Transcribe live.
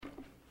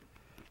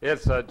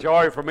It's a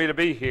joy for me to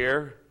be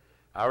here.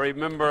 I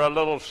remember a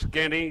little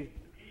skinny,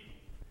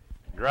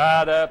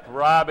 dried up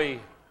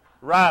Robbie.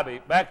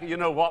 Back, you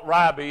know what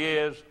Robbie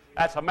is?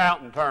 That's a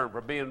mountain term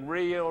for being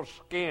real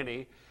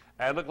skinny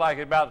and looked like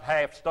he about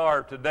half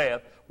starved to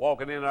death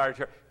walking in our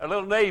church. A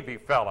little Navy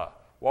fella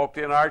walked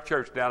in our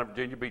church down in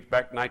Virginia Beach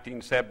back in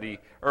 1970,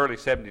 early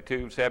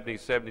 72,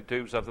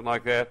 72, something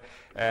like that.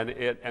 And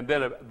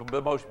then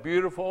the most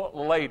beautiful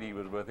lady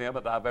was with him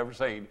that I've ever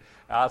seen.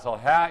 I thought,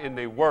 how in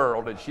the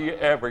world did she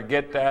ever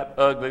get that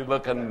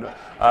ugly-looking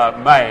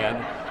man?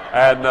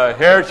 And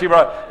here she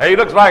brought. He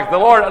looks like the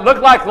Lord.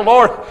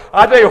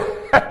 I tell you.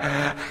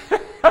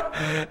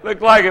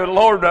 Looked like the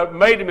Lord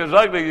made him as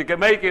ugly as you can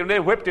make him, and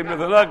then whipped him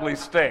with an ugly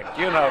stick,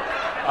 you know.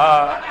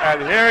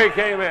 And here he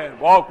came in,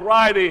 walked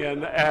right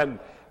in, and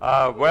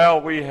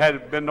well, we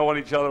had been knowing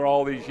each other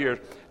all these years,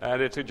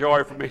 and it's a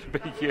joy for me to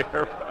be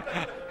here.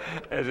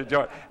 It's a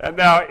joy. And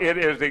now it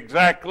is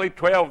exactly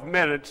 12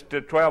 minutes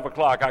to 12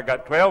 o'clock. I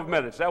got 12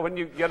 minutes. Is that when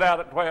you get out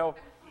at 12?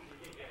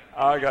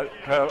 I got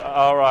 12.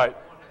 All right.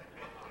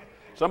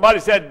 Somebody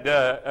said,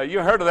 you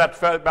heard of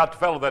that about the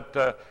fellow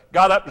that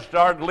got up and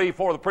started to leave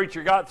before the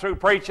preacher got through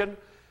preaching.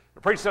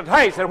 The preacher said,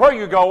 hey, he said, where are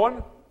you going?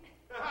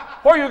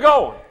 Where are you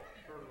going?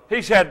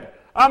 He said,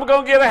 I'm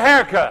going to get a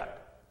haircut.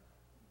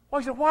 Well,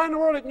 he said, why in the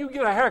world didn't you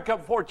get a haircut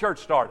before church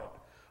started?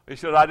 He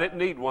said, I didn't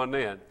need one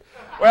then.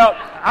 Well,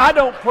 I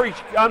don't preach.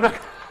 I'm not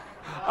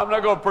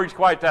going to preach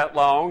quite that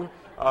long.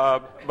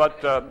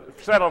 But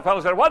settled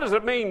fellow said, what does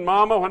it mean,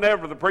 Mama,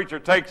 whenever the preacher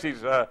takes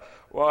his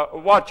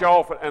watch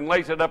off and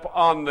lays it up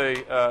on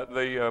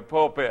the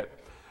pulpit?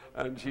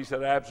 And she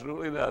said,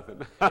 absolutely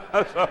nothing.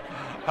 So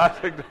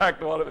that's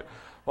exactly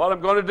what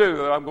I'm going to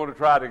do. I'm going to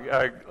try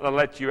to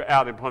let you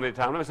out in plenty of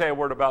time. Let me say a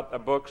word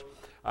about books.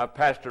 I've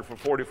pastored for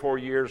 44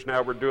 years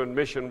now. We're doing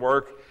mission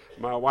work.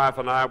 My wife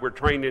and I, we're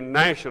training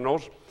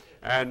nationals,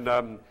 and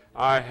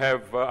I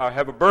have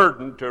a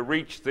burden to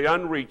reach the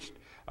unreached.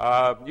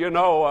 If your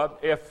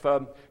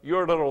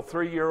little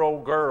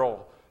 3-year-old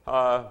girl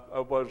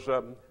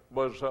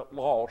was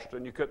lost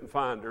and you couldn't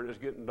find her, it's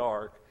getting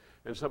dark,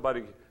 and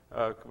somebody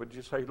would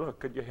you say, look,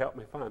 could you help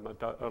me find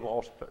a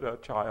lost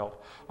child?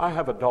 I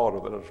have a daughter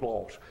that is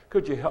lost.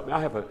 Could you help me?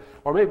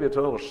 Or maybe it's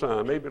a little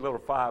son, maybe a little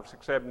 5,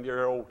 6,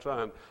 7-year-old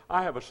son.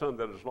 I have a son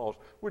that is lost.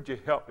 Would you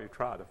help me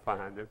try to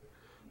find him?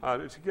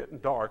 It's getting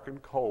dark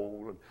and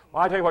cold. And,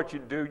 well, I tell you what you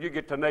do. You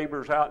get the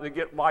neighbors out, and they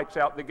get lights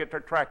out, they get their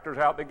tractors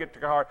out, they get the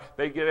car,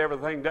 they get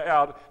everything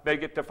out. They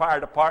get the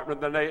fire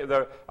department,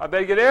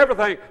 they get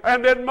everything,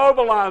 and then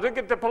mobilize. They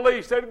get the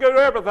police, they get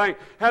everything,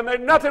 and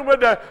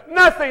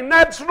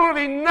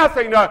absolutely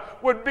nothing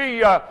would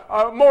be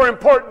more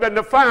important than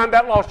to find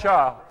that lost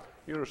child.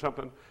 You know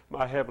something?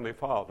 My Heavenly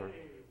Father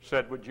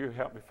said, would you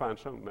help me find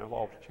some of my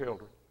lost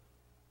children?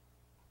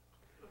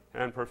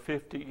 And for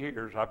 50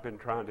 years, I've been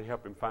trying to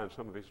help him find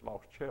some of his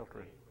lost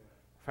children.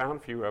 Found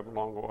a few of them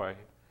along the way.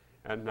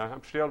 And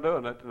I'm still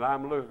doing it, and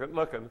I'm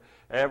looking.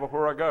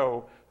 Everywhere I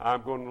go,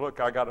 I'm going to look.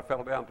 I got a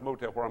fellow down at the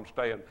motel where I'm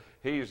staying.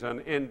 He's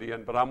an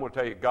Indian, but I'm going to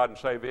tell you, God can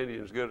save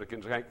Indians good. He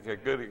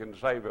can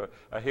save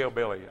a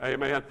hillbilly.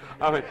 Amen?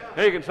 I mean,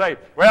 he can save.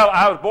 Well,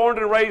 I was born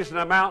and raised in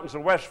the mountains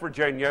of West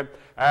Virginia,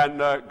 and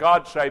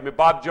God saved me.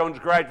 Bob Jones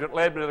graduate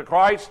led me to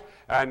Christ,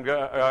 and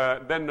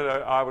then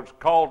I was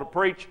called to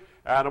preach.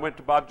 And I went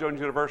to Bob Jones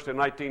University in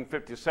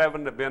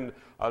 1957. I've been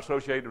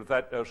associated with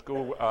that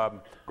school,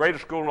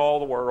 greatest school in all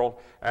the world.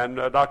 And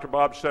Dr.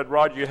 Bob said,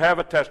 Rod, you have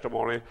a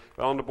testimony.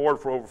 Been on the board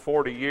for over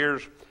 40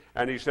 years.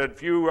 And he said,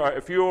 if you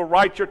will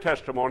write your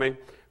testimony,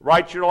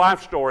 write your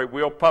life story,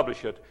 we'll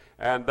publish it.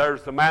 And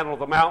there's the man of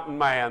the mountain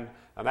man,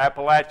 an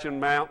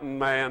Appalachian mountain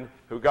man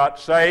who got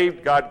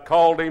saved. God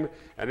called him.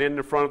 And in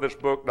the front of this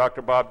book,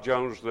 Dr. Bob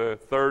Jones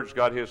III's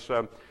got his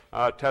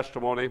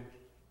testimony,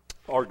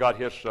 or got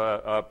his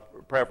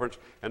preference,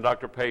 and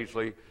Dr.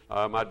 Paisley,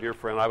 my dear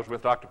friend. I was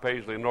with Dr.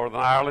 Paisley in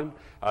Northern Ireland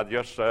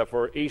just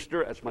for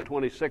Easter. That's my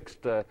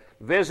 26th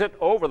visit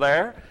over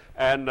there,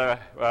 and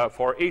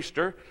for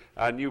Easter,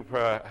 and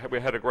we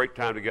had a great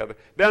time together.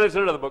 Then there's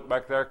another book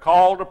back there,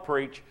 Called to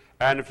Preach,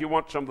 and if you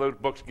want some of those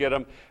books, get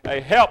them.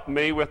 They help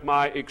me with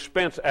my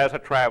expense as I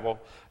travel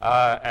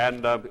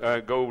and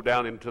go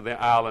down into the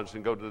islands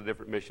and go to the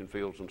different mission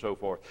fields and so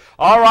forth.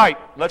 All right,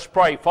 let's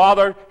pray.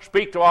 Father,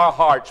 speak to our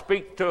hearts.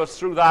 Speak to us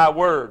through Thy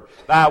Word.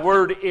 Thy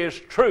Word is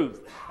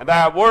truth, and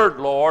Thy Word,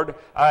 Lord,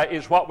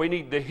 is what we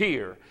need to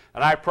hear.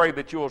 And I pray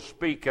that you will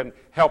speak and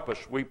help us,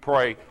 we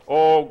pray.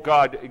 Oh,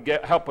 God,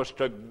 help us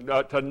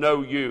to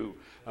know you.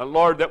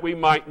 Lord, that we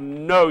might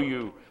know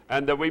you,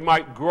 and that we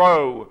might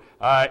grow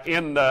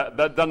in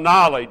the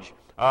knowledge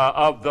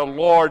of the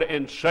Lord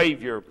and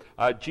Savior,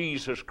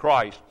 Jesus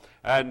Christ.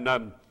 And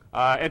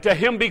to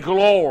Him be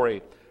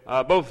glory,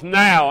 both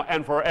now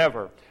and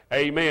forever.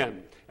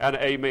 Amen and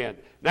amen.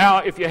 Now,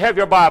 if you have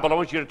your Bible, I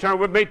want you to turn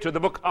with me to the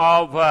book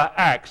of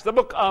Acts. The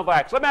book of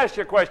Acts. Let me ask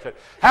you a question.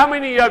 How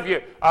many of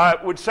you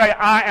would say,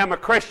 I am a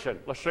Christian?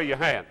 Let's see your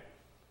hand.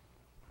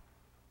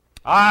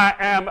 I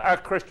am a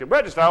Christian.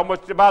 Register,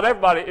 almost about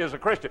everybody is a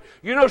Christian.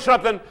 You know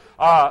something?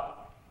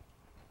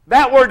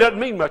 That word doesn't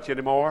mean much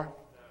anymore.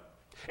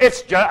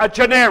 It's a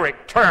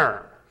generic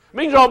term. It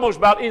means almost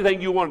about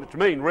anything you want it to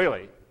mean,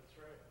 really.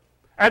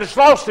 And it's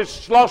lost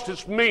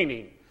its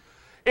meaning.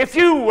 If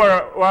you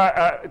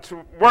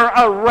were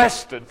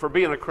arrested for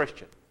being a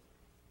Christian,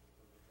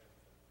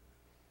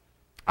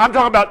 I'm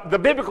talking about the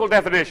biblical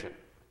definition.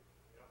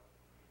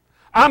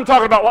 I'm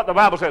talking about what the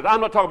Bible says.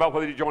 I'm not talking about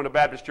whether you join a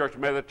Baptist church,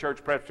 Methodist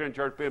church, Presbyterian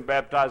church, being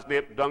baptized,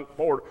 dipped, dunked,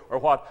 poured, or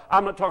what.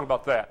 I'm not talking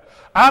about that.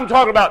 I'm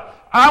talking about,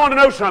 I want to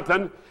know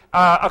something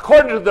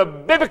according to the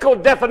biblical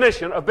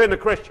definition of being a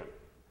Christian.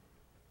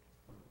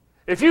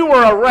 If you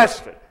were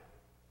arrested,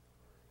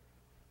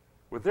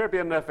 would there be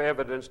enough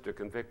evidence to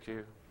convict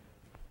you?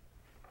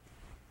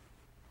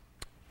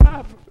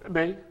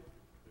 Me.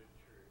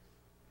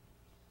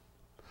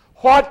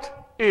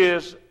 What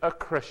is a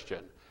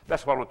Christian?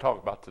 That's what I want to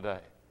talk about today.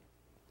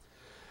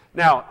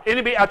 Now,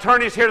 any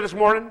attorneys here this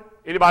morning?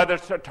 Anybody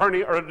that's an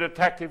attorney or a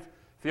detective?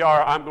 If you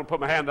are, I'm going to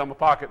put my hand on my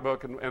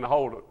pocketbook and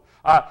hold it.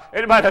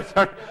 Anybody that's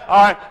all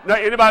right? No,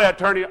 anybody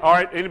attorney? All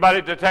right.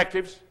 Anybody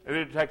detectives?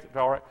 Any detectives?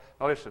 All right.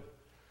 Now listen.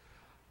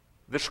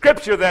 The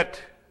scripture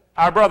that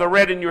our brother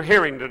read in your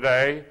hearing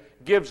today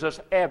gives us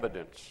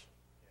evidence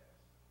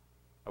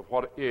of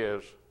what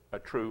is a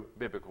true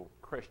biblical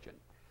Christian.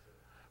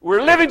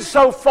 We're living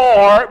so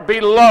far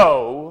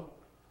below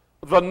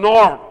the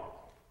normal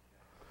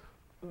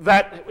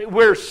that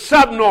we're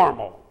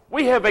subnormal.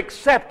 We have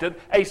accepted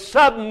a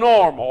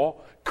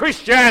subnormal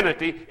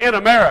Christianity in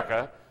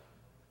America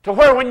to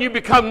where when you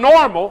become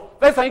normal,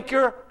 they think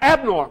you're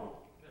abnormal.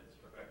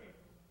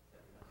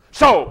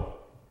 So,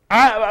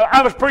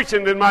 I was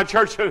preaching in my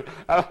church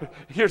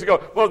years ago.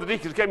 One of the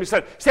deacons came and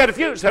said, if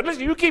you said,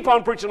 listen, you keep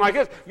on preaching like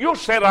this, you'll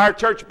set our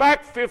church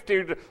back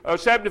 50,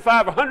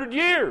 75, 100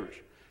 years.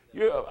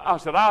 I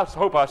said, I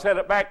hope I set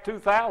it back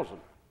 2,000.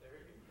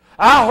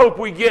 I hope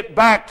we get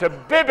back to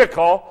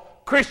biblical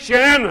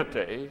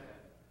Christianity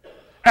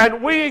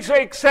and we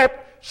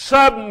accept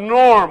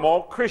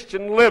subnormal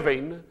Christian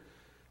living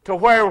to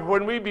where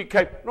when we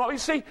became... No, you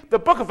see, the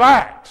book of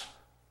Acts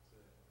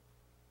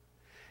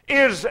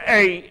is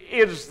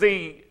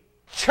the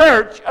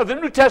church of the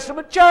New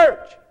Testament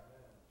church.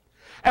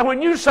 And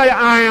when you say,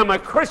 I am a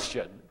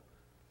Christian,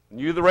 and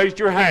you that raised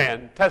your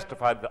hand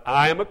testified that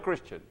I am a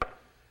Christian,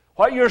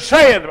 what you're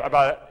saying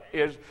about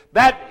it is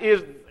that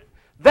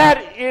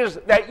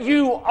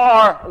you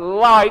are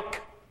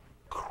like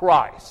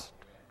Christ.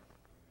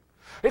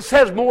 It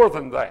says more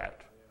than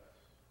that.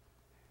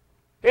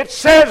 It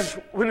says,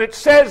 when it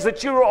says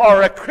that you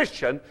are a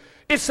Christian,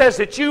 it says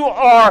that you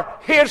are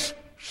His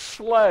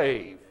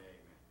slave.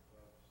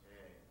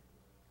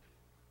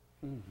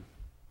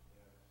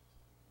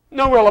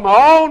 No will of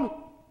my own,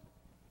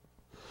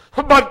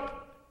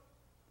 but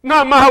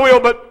not my will,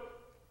 but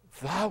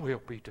thy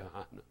will be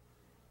done.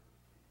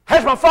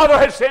 As my Father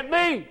has sent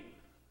me,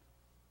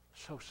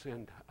 so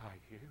send I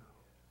you.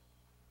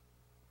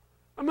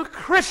 I'm a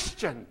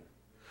Christian.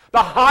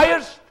 The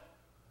highest,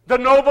 the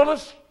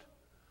noblest,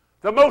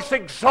 the most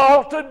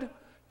exalted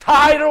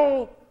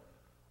title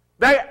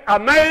that a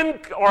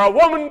man or a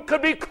woman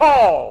could be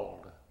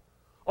called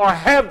or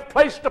have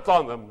placed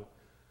upon them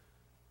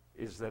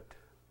is that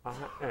I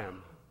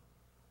am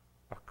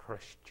a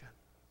Christian.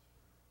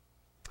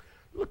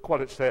 Look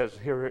what it says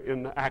here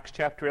in Acts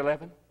chapter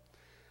 11.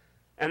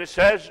 And it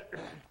says,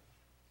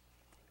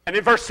 and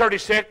in verse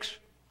 36,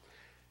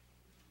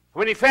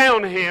 when he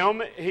found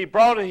him, he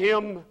brought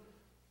him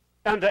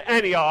unto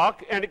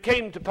Antioch, and it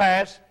came to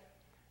pass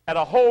at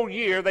a whole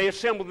year they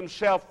assembled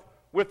themselves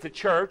with the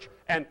church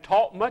and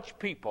taught much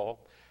people,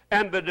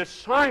 and the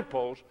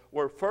disciples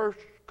were first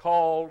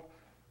called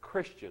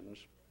Christians.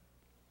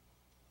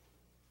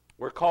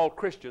 Were called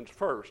Christians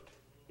first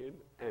in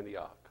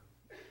Antioch.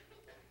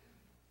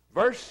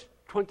 Verse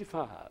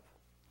 25.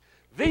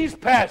 These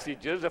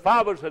passages, if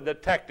I was a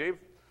detective,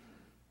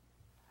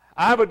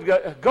 I would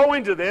go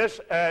into this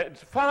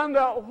to find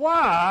out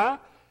why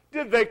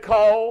did they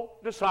call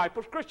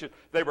disciples Christians.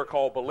 They were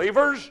called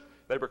believers.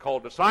 They were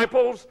called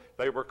disciples.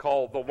 They were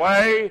called the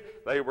way.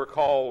 They were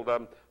called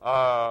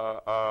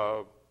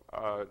other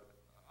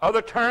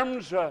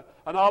terms,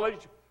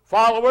 knowledge,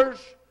 followers.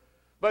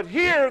 But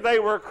here they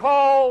were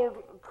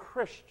called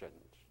Christians.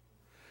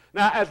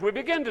 Now, as we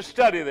begin to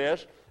study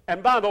this,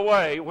 and by the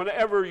way,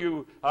 whenever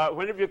you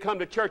come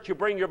to church, you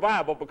bring your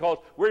Bible because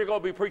we're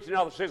going to be preaching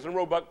out of the Citizen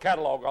Roebuck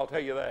catalog, I'll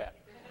tell you that.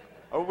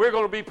 We're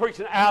going to be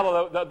preaching out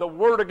of the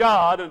Word of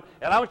God, and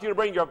I want you to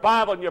bring your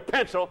Bible and your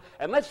pencil,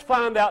 and let's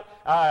find out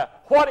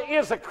what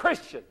is a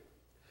Christian.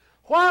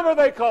 Why were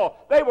they called?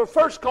 They were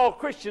first called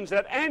Christians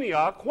at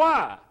Antioch.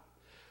 Why?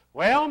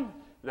 Well,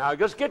 now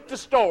let's get the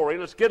story.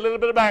 Let's get a little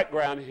bit of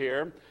background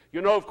here.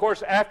 You know, of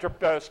course,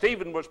 after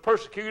Stephen was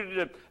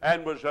persecuted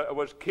and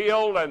was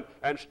killed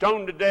and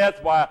stoned to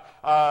death, why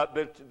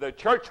the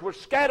church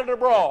was scattered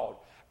abroad,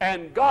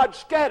 and God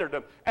scattered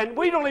them. And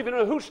we don't even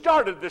know who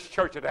started this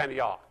church at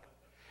Antioch.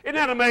 Isn't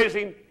that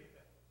amazing?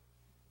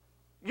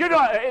 You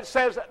know, it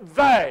says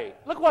they.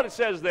 Look what it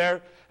says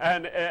there,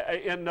 and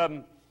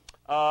in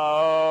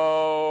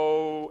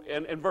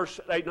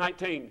verse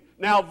 19.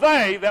 Now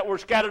they that were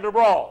scattered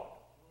abroad.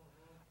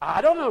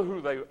 I don't know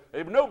who they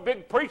were no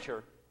big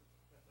preacher,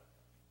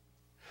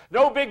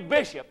 no big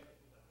bishop,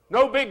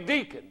 no big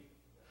deacon.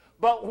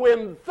 But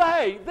when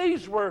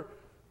these were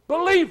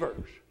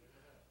believers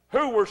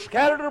who were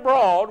scattered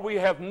abroad, we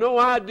have no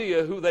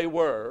idea who they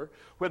were,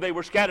 where they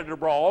were scattered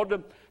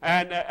abroad,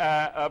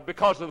 and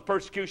because of the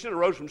persecution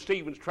arose from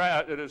Stephen,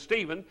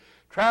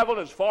 traveled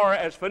as far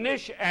as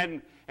Phoenicia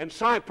and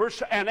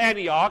Cyprus and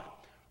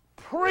Antioch,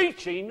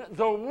 preaching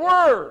the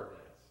word.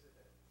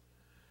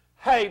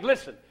 Hey,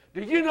 listen,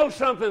 do you know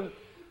something?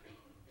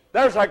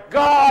 There's a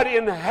God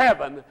in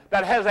heaven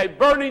that has a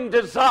burning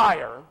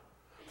desire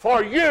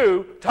for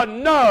you to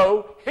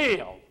know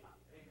Him.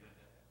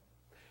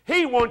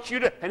 He wants you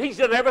to, and He's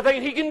done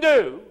everything He can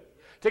do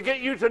to get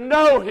you to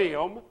know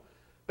Him,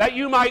 that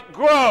you might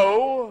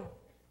grow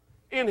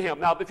in Him.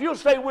 Now, if you'll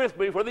stay with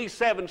me for these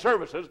 7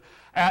 services,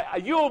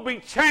 you'll be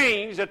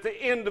changed at the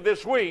end of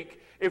this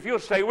week if you'll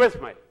stay with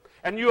me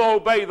and you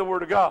obey the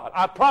Word of God.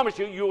 I promise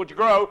you, you will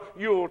grow,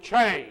 you will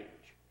change.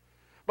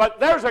 But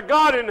there's a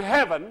God in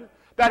heaven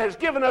that has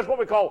given us what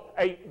we call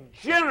a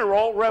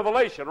general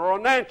revelation or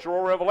a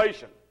natural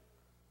revelation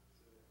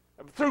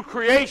through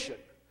creation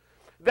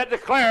that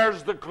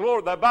declares the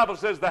glory. The Bible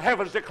says the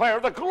heavens declare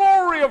the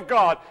glory of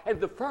God, and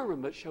the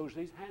firmament shows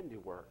His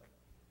handiwork.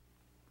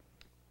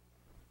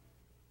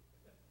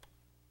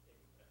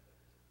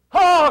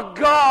 Oh,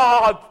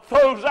 God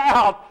throws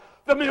out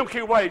the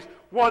Milky Ways,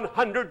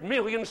 100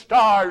 million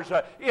stars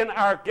in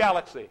our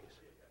galaxies.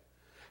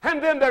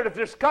 And then they've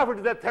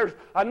discovered that there's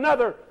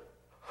another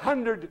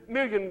 100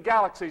 million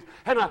galaxies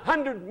and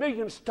 100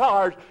 million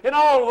stars in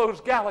all of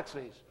those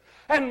galaxies.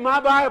 And my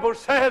Bible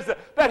says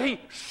that He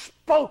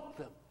spoke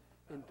them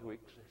into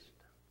existence.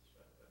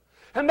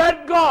 And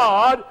that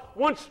God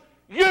wants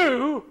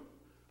you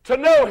to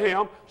know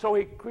Him, so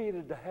He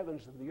created the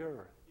heavens and the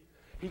earth.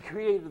 He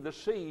created the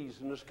seas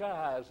and the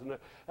skies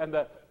and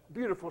the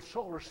beautiful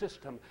solar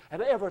system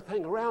and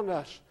everything around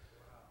us.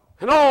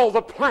 And all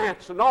the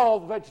plants and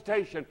all the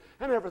vegetation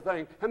and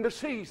everything and the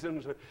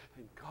seasons. And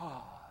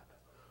God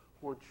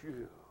wants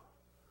you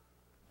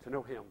to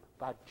know Him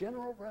by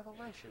general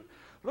revelation.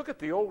 Look at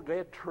the old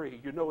dead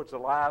tree. You know it's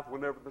alive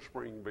whenever the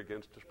spring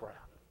begins to sprout.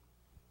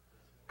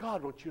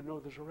 God wants you to know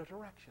there's a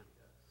resurrection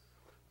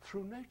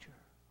through nature.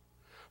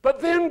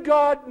 But then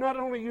God not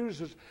only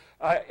uses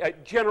a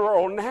general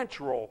or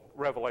natural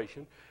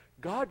revelation,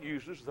 God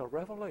uses the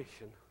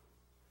revelation.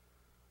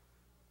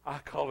 I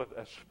call it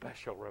a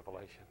special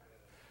revelation,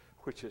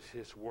 which is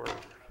His Word.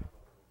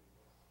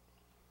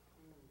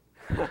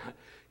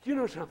 You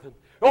know something?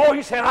 Oh,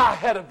 he said, I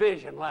had a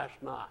vision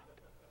last night.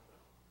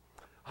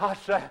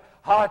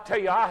 I tell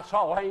you, I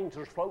saw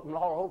angels floating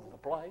all over the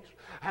place,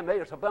 and they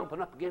was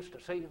bumping up against the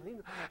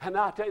ceiling. And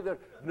I tell you,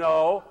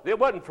 no, it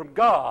wasn't from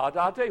God.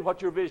 I'll tell you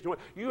what your vision was.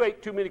 You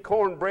ate too many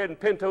cornbread and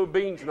pinto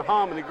beans and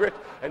hominy grits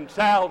and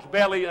sow's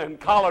belly and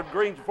collard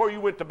greens before you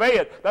went to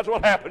bed. That's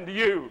what happened to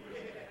you.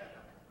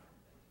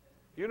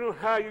 You know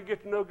how you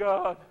get to know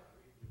God?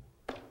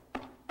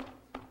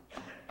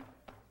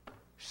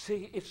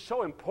 See, it's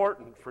so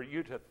important for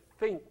you to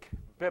think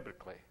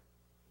biblically.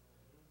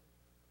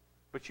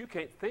 But you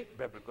can't think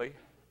biblically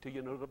till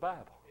you know the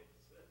Bible.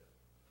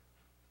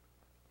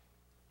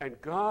 And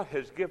God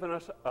has given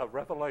us a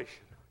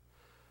revelation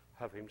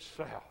of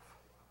Himself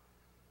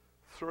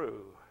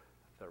through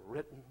the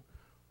written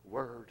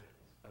Word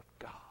of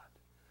God.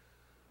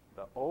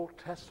 The Old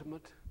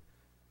Testament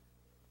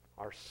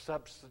are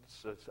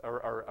substances,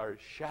 are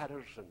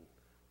shadows and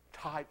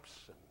types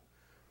and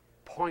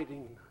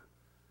pointing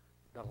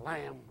the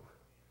Lamb.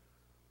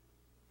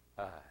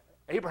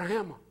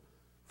 Abraham,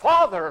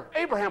 Father,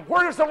 Abraham,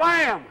 where is the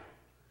lamb?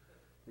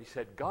 He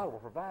said, God will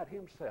provide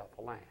Himself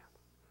a lamb.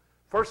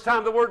 First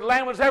time the word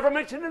lamb was ever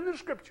mentioned in the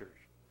Scriptures.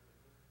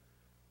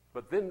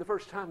 But then the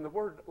first time the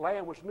word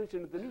lamb was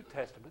mentioned in the New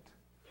Testament,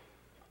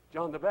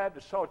 John the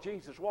Baptist saw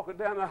Jesus walking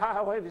down the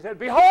highway and he said,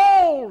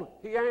 Behold,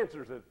 he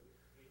answers it,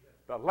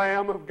 the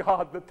Lamb of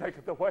God that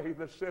taketh away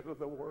the sin of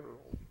the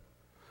world.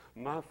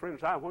 My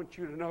friends, I want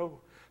you to know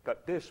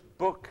that this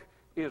book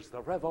is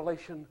the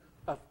revelation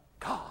of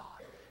God.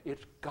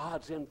 It's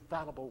God's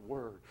infallible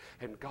Word,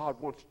 and God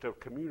wants to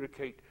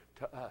communicate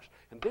to us.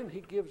 And then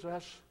He gives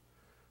us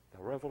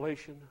the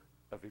revelation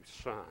of His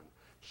Son.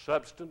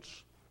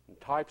 Substance and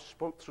types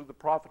spoke through the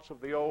prophets of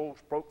the old,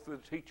 spoke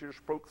through the teachers,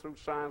 spoke through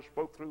signs,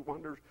 spoke through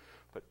wonders,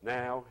 but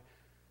now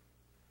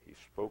He's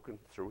spoken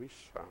through His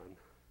Son.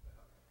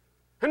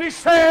 And He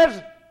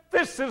says,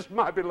 this is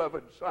my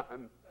beloved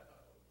Son.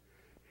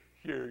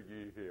 Hear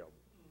ye Him.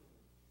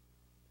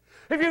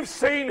 If you've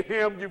seen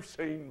Him, you've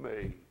seen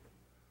me.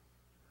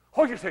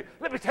 Oh, you say,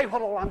 let me tell you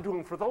what all I'm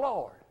doing for the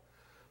Lord.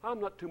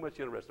 I'm not too much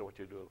interested in what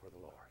you're doing for the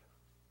Lord.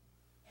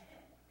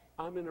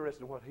 I'm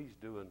interested in what He's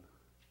doing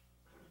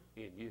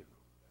in you.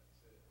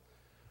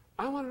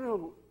 I want to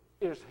know,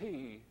 is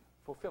He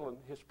fulfilling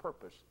His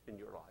purpose in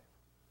your life?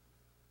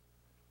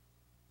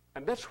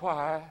 And that's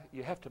why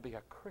you have to be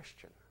a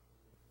Christian.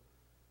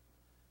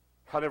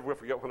 I never will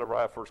forget whenever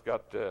I first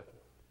got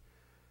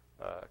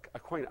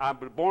acquainted. I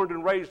was born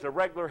and raised a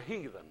regular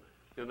heathen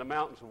in the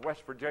mountains of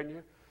West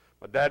Virginia.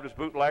 My dad was a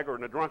bootlegger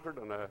and a drunkard,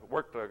 and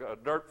worked a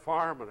dirt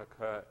farm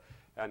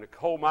and the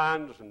coal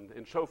mines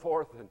and so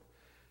forth.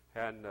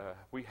 And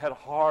we had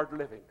hard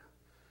living.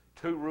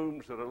 2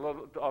 rooms and a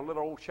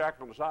little old shack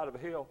on the side of a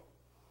hill.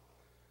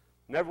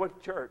 Never went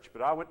to church,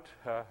 but I went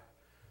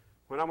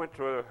when I went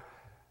to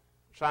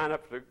sign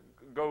up to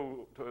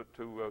go to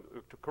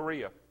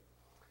Korea,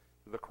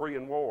 the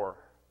Korean War.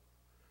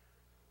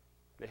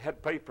 They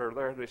had paper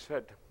there, and they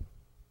said,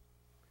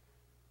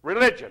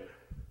 religion,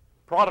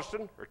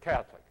 Protestant or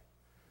Catholic?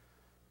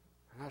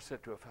 And I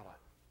said to a fellow,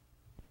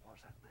 what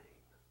does that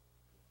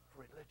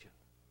mean? Religion.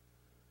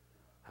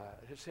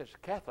 It says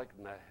Catholic,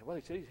 and well,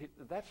 he said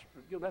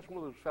that's one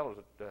of those fellows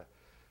that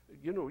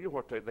you know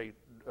what they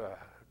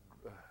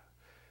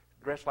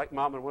dress like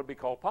Mom and want to be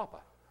called Papa,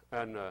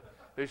 and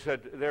they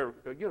said they're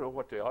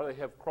what they are. They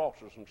have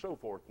crosses and so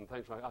forth and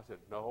things like that. I said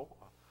no.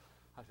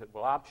 I said,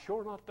 well, I'm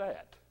sure not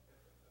that.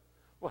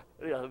 Well,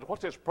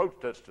 what's this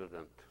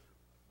Protestant?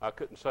 I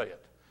couldn't say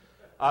it.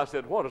 I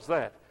said, what is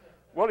that?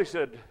 Well, he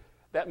said,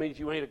 that means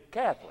you ain't a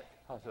Catholic.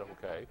 I said,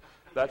 okay,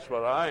 that's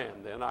what I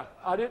am then.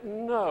 I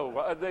didn't know.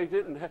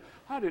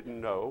 I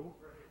didn't know.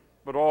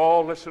 But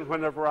listen,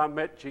 whenever I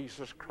met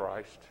Jesus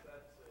Christ,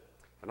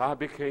 and I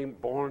became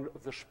born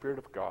of the Spirit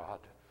of God,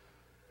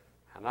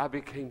 and I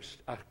became,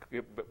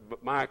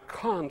 my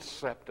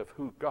concept of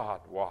who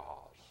God was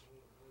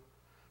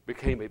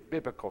became a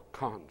biblical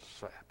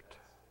concept.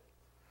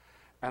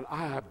 And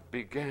I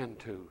began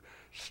to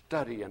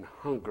study and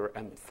hunger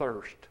and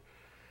thirst.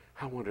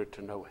 I wanted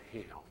to know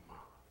Him.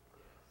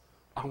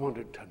 I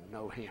wanted to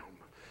know Him.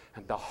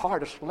 And the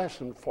hardest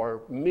lesson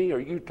for me or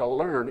you to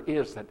learn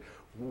is that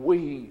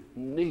we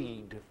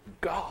need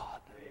God.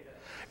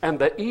 And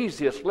the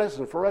easiest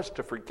lesson for us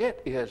to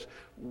forget is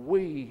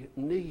we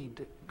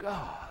need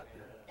God.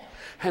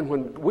 And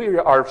when we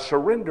are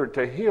surrendered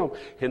to Him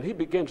and He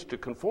begins to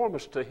conform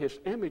us to His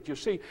image, you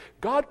see,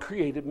 God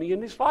created me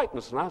in His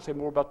likeness. And I'll say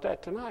more about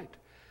that tonight.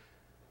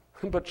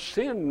 But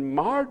sin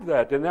marred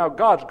that. And now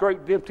God's great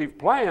redemptive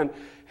plan,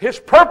 His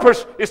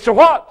purpose is to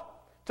what?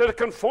 To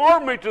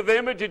conform me to the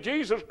image of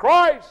Jesus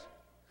Christ.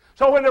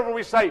 So whenever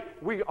we say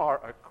we are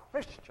a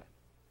Christian,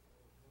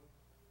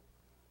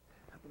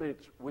 that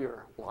means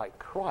we're like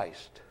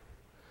Christ.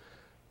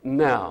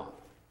 Now,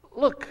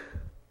 look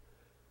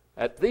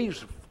at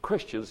these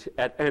Christians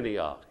at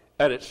Antioch.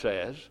 And it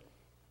says,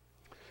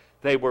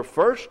 they were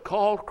first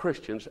called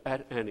Christians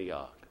at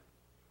Antioch.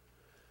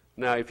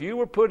 Now, if you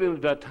were put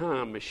into a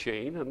time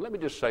machine, and let me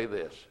just say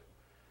this.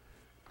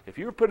 If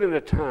you were put in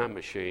a time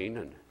machine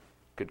and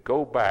could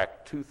go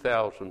back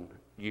 2,000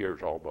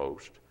 years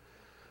almost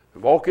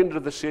and walk into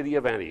the city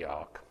of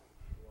Antioch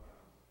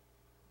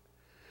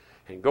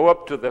and go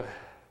up to the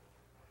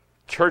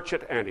church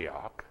at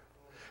Antioch,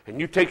 and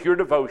you take your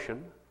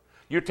devotion,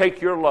 you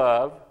take your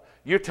love,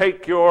 you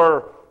take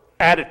your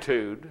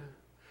attitude,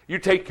 you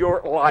take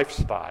your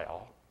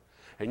lifestyle,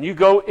 and you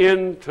go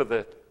into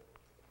the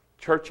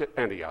church at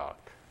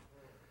Antioch,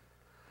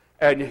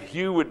 and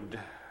you would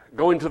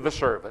go into the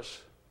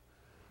service,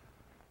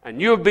 and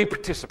you'll be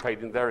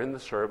participating there in the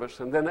service,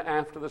 and then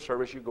after the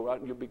service you go out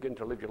and you begin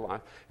to live your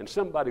life, and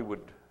somebody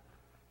would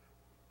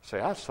say,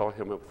 I saw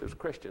him with his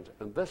Christians,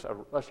 and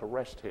let's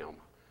arrest him.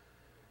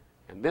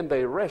 And then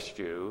they arrest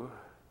you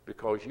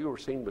because you were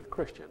seen with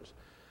Christians.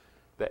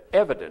 The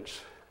evidence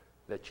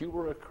that you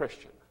were a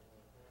Christian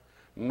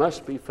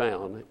must be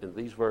found in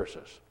these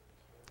verses.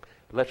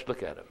 Let's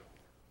look at them.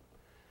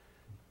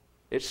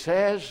 It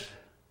says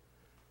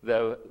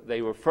that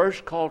they were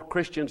first called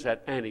Christians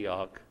at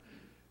Antioch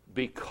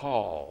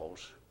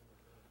because,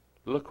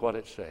 look what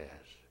it says,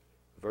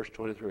 verse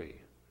 23.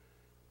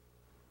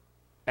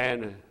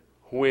 And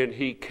when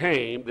he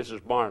came, this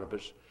is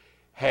Barnabas,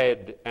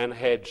 had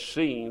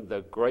seen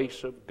the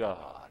grace of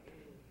God.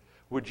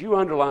 Would you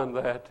underline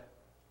that?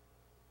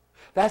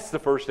 That's the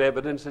first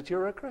evidence that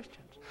you're a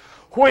Christian.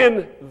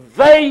 When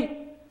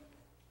they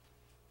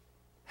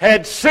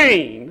had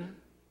seen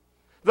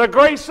the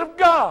grace of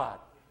God.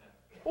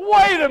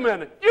 Wait a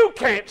minute. You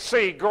can't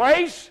see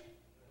grace.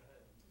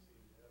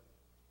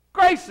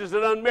 Grace is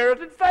an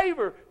unmerited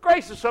favor.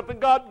 Grace is something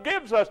God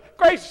gives us.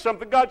 Grace is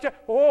something God...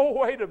 Oh,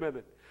 wait a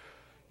minute.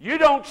 You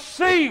don't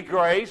see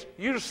grace.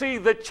 You see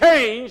the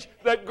change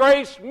that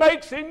grace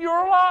makes in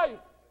your life.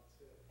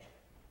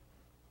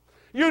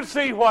 You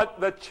see what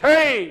the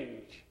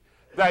change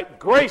that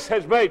grace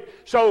has made.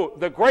 So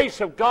the grace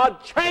of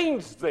God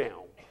changed them.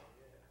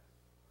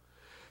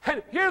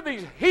 And here are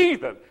these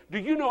heathen. Do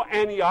you know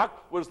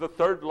Antioch was the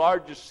third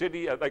largest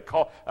city? They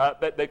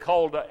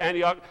called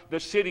Antioch the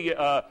city,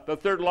 the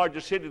third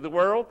largest city of the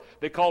world.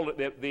 They called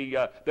it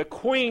the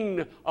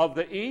Queen of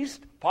the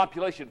East.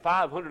 Population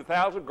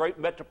 500,000, great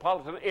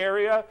metropolitan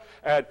area.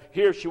 And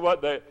here she was,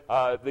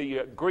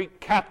 the Greek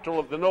capital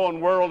of the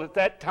known world at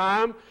that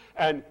time.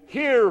 And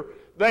here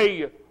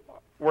they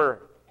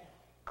were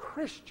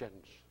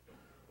Christians,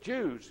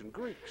 Jews and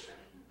Greeks.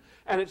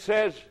 And it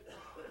says,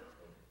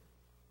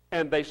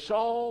 and they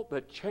saw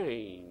the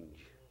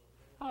change.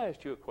 I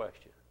asked you a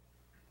question.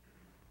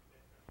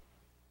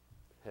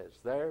 Has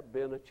there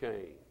been a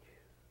change?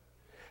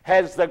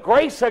 Has the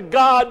grace of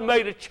God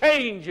made a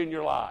change in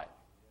your life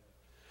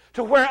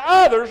to where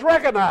others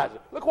recognize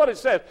it? Look what it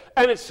says.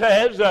 And it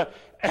says,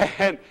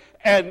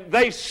 and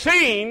they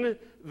seen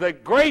the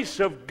grace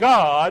of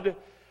God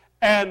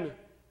and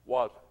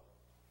was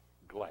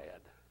glad.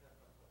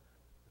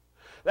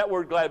 That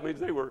word glad means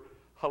they were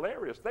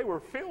hilarious. They were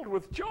filled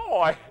with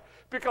joy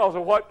because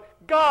of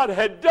what God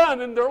had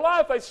done in their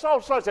life. They saw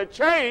such a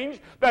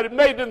change that it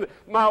made them.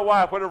 My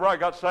wife, whenever I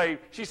got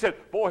saved, she said,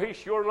 boy, he's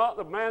sure not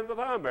the man that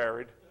I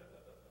married.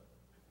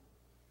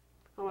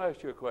 I'm going to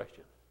ask you a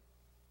question.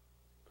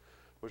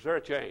 Was there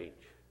a change?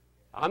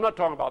 I'm not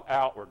talking about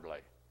outwardly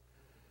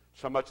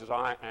so much as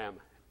I am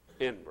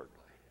inwardly.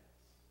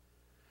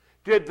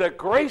 Did the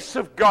grace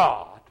of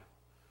God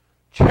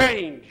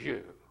change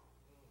you?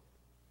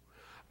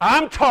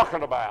 I'm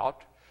talking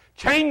about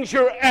change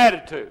your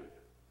attitude.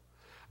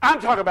 I'm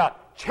talking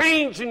about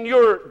changing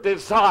your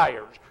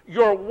desires,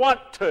 your want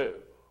to,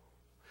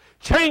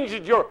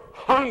 changing your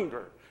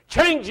hunger,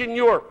 changing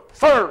your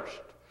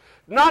thirst,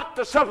 not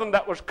to something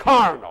that was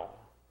carnal,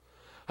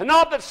 and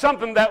not to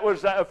something that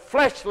was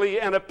fleshly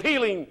and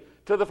appealing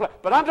to the flesh,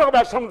 but I'm talking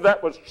about something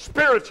that was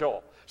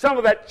spiritual,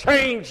 something that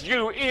changed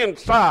you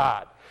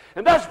inside.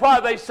 And that's why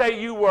they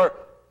say you were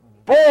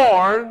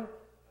born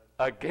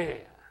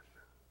again.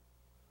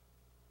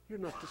 You're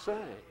not the same.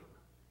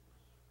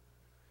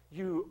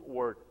 You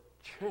were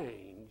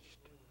changed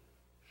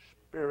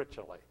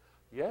spiritually.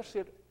 Yes,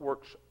 it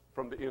works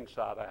from the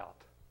inside out.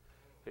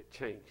 It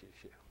changes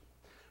you.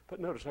 But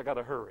notice I got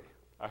to hurry.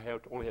 I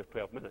only have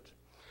 12 minutes.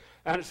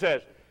 And it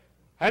says,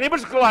 and he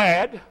was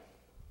glad.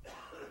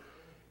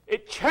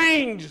 It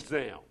changed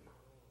them.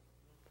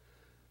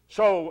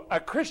 So a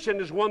Christian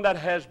is one that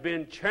has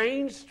been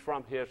changed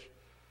from his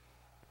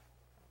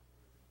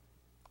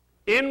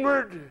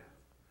inward,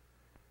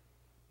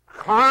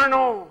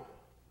 carnal,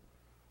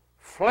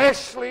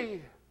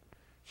 fleshly,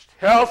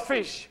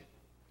 selfish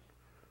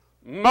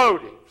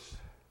motives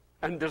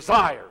and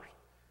desires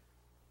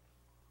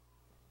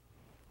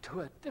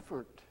to a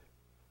different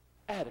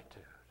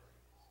attitude.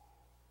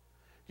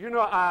 You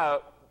know,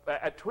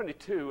 at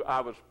 22,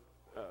 I was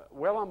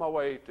well on my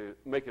way to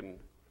making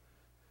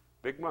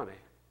big money.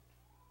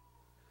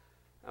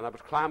 And I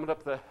was climbing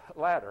up the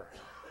ladder,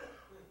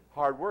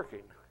 hard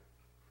working.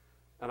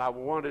 And I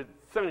wanted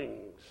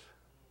things.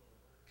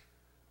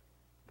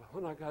 But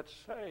when I got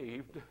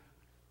saved,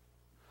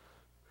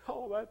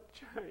 all that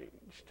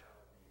changed.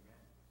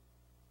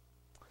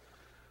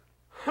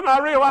 And I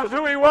realized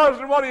who he was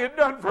and what he had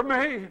done for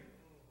me.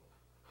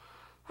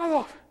 I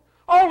thought,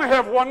 I only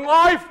have one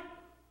life.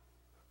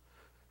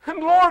 And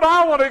Lord,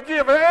 I want to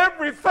give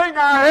everything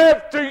I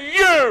have to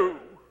you.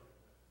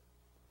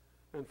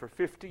 And for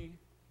 50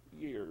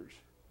 years,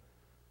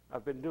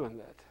 I've been doing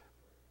that.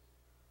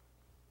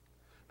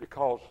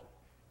 Because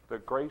the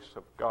grace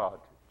of God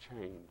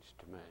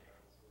changed me.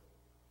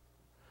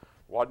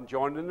 Wasn't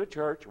joining in the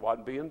church,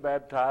 wasn't being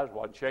baptized,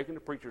 wasn't shaking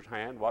the preacher's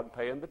hand, wasn't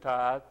paying the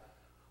tithe.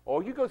 Oh,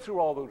 you go through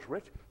all those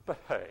rich, but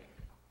hey,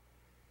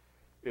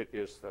 it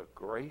is the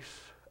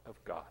grace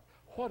of God.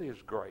 What is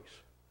grace?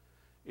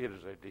 It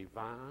is a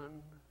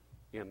divine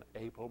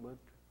enablement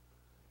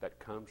that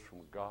comes from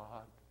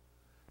God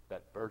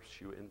that births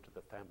you into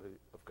the family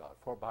of God.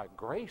 For by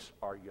grace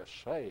are you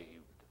saved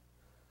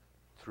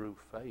through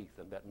faith,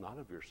 and that not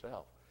of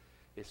yourself.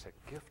 It's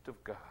a gift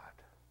of God,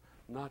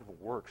 not of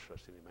works,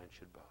 lest any man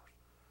should boast.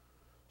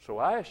 So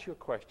I ask you a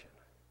question.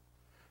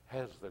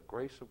 Has the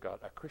grace of God,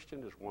 a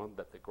Christian is one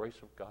that the grace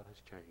of God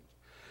has changed.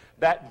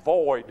 That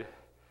void,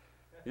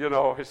 you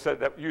know, it said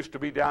that used to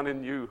be down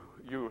in you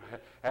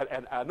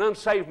and an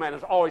unsaved man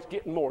is always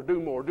getting more,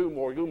 do more, do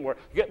more, do more,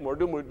 get more,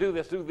 do more, do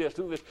this,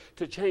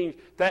 to change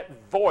that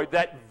void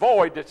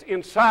that's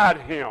inside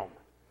him.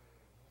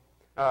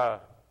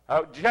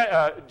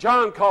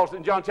 John calls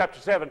in John chapter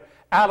 7,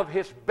 out of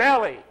his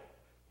belly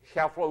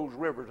shall flows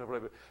rivers of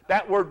living.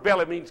 That word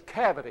belly means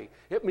cavity.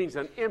 It means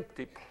an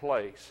empty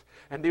place.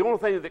 And the only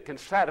thing that can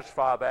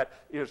satisfy that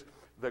is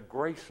the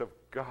grace of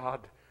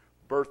God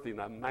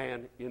birthing a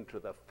man into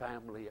the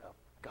family of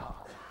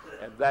God.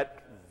 And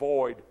that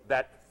void,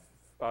 that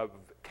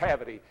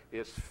cavity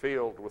is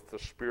filled with the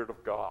Spirit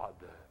of God.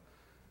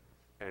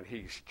 And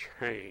he's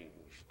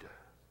changed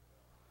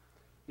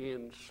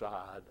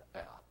inside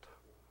out.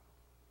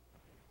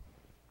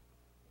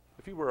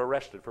 If you were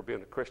arrested for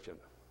being a Christian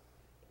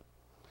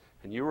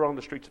and you were on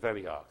the streets of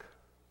Antioch,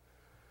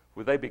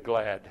 would they be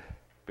glad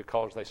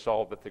because they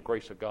saw that the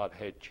grace of God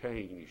had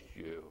changed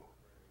you?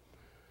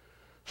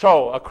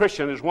 So, a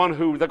Christian is one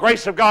who the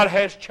grace of God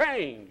has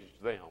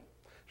changed them.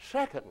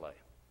 Secondly,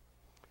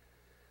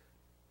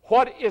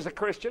 what is a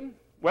Christian?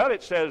 Well,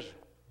 it says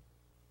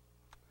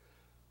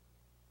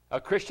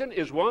a Christian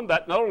is one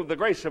that not only the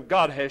grace of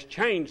God has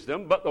changed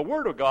them, but the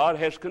Word of God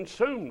has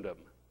consumed them.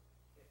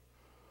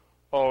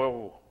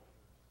 Oh,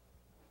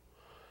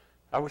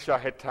 I wish I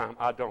had time.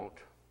 I don't.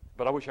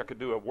 But I wish I could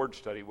do a word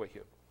study with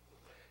you.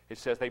 It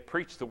says they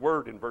preached the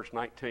word in verse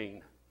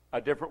 19, a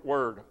different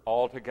word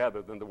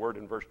altogether than the word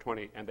in verse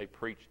 20, and they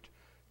preached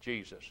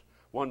Jesus.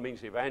 One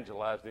means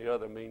evangelized, the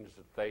other means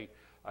that they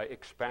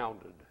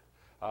expounded.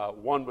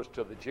 One was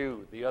to the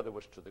Jew, the other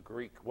was to the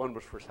Greek. One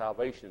was for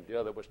salvation, the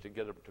other was to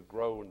get them to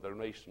grow in their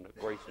nation of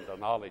grace and of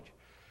knowledge.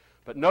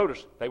 But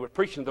notice, they were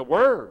preaching the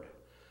Word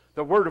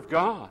of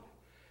God.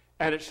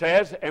 And it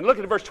says, and look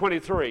at verse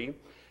 23,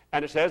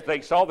 and it says,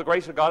 they saw the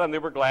grace of God and they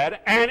were glad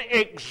and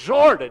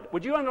exhorted.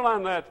 Would you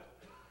underline that?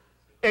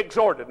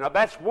 Exhorted. Now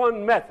that's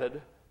one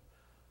method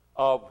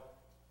of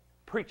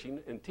preaching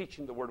and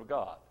teaching the Word of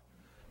God.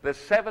 There's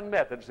 7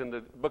 methods in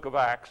the book of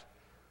Acts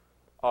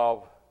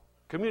of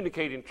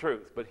communicating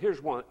truth. But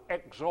here's one,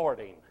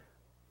 exhorting.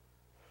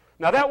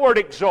 Now that word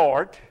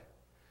exhort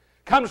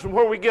comes from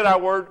where we get our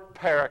word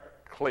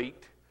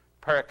paraclete,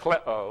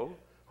 parakleo,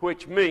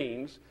 which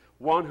means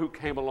one who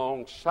came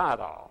alongside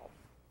of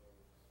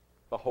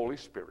the Holy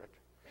Spirit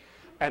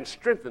and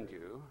strengthened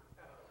you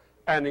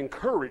and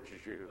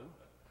encouraged you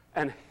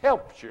and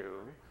helped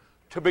you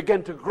to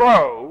begin to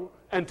grow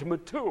and to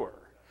mature.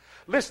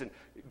 Listen,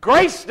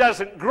 grace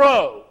doesn't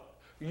grow.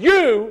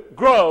 You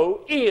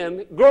grow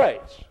in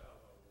grace.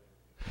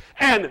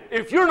 And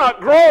if you're not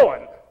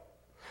growing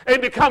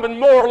and becoming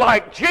more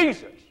like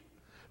Jesus,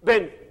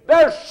 then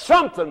there's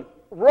something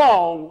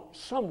wrong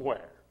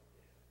somewhere.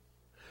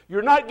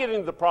 You're not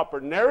getting the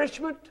proper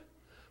nourishment.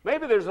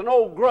 Maybe there's an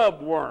old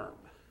grub worm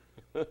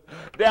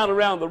down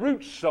around the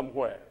roots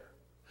somewhere.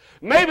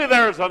 Maybe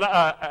there's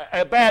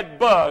a bad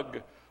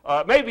bug.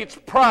 Maybe it's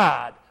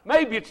pride.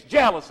 Maybe it's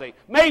jealousy.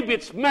 Maybe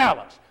it's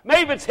malice.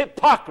 Maybe it's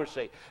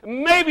hypocrisy.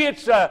 Maybe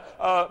it's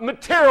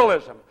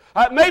materialism.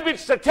 Maybe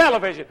it's the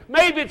television.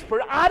 Maybe it's,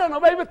 I don't know,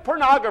 maybe it's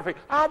pornography.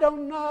 I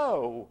don't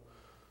know.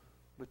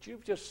 But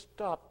you've just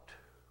stopped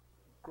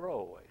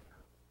growing.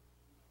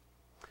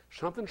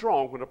 Something's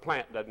wrong when a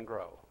plant doesn't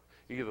grow.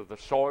 Either the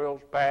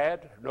soil's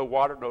bad, no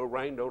water, no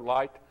rain, no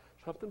light.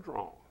 Something's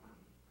wrong.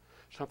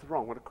 Something's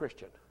wrong when a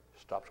Christian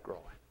stops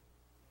growing.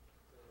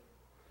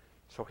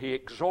 So he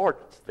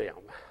exhorts them.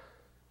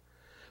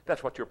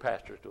 That's what your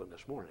pastor is doing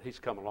this morning. He's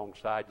come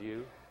alongside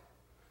you,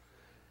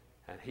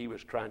 and he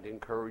was trying to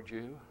encourage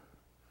you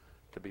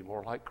to be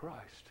more like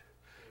Christ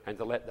and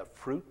to let the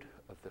fruit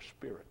of the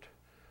Spirit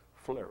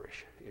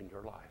flourish in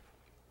your life.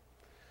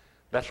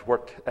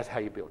 That's how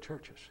you build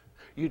churches.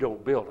 You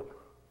don't build them.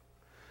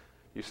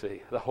 You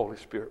see, the Holy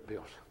Spirit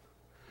builds them.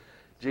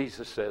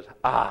 Jesus says,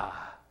 I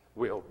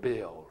will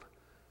build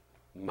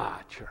my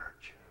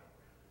church.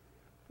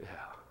 Yeah,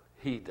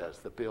 he does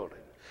the building.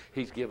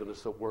 He's given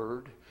us the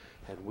word,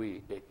 and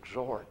we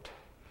exhort.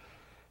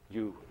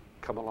 You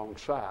come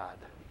alongside.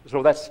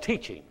 So that's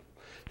teaching.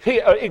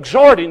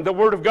 Exhorting the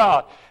word of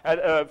God.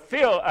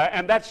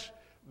 And that's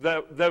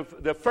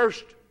the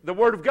first, the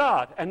word of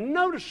God. And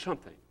notice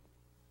something.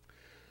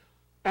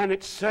 And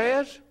it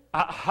says,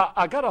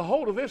 I got a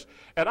hold of this,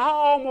 and I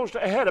almost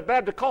had a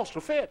Baptist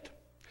fit.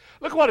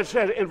 Look what it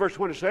says in verse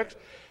 26.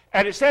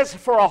 And it says,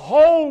 for a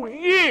whole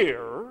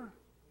year,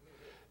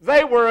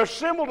 they were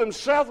assembled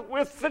themselves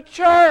with the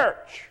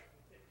church.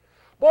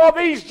 Boy,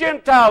 these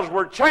Gentiles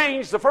were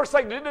changed. The first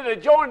thing they did, they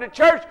joined the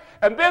church,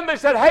 and then they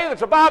said, hey,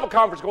 there's a Bible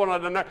conference going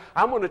on in there.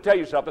 I'm going to tell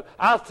you something.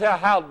 I'll tell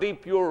how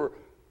deep your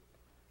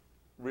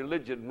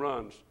religion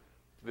runs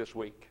this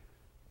week.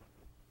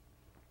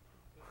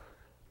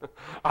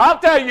 I'll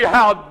tell you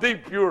how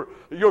deep your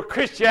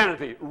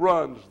Christianity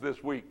runs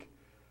this week.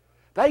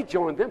 They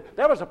joined them.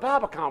 There was a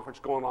Bible conference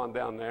going on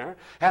down there,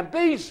 and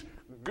these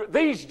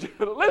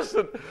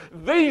listen,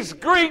 these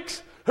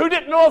Greeks who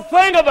didn't know a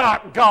thing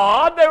about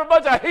God, they were a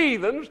bunch of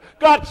heathens,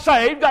 got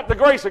saved, got the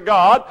grace of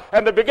God,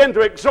 and they began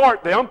to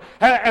exhort them,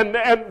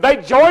 and they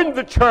joined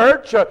the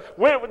church,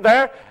 went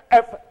there.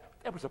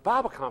 There was a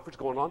Bible conference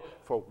going on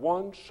for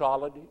 1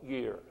 solid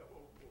year.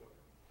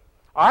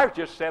 Ours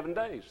just 7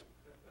 days.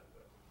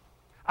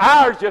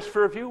 Ours just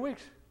for a few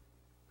weeks.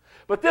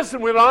 But this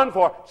one went on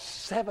for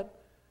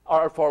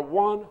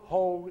 1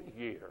 whole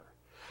year.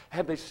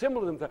 And they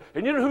assembled them.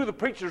 And you know who the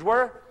preachers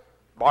were?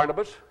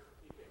 Barnabas,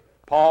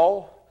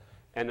 Paul,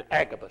 and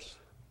Agabus.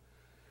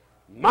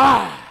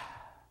 My!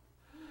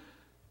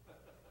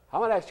 I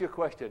want to ask you a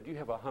question. Do you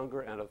have a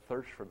hunger and a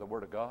thirst for the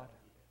Word of God?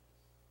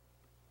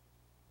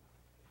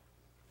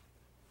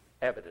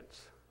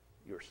 Evidence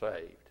you're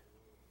saved.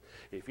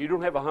 If you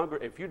don't have a hunger,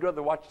 if you'd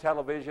rather watch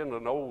television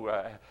and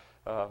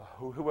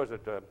who was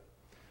it?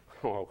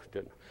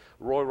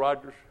 Roy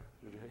Rogers.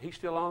 He's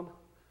still on?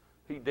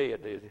 He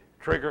did he?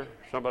 Trigger,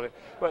 somebody.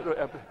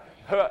 But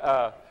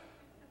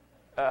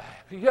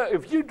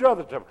if you'd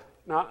rather...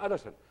 Now,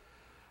 listen.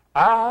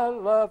 I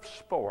love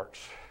sports,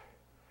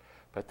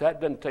 but that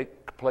doesn't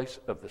take place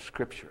of the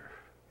Scripture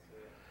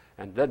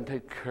and doesn't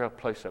take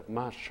place of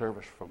my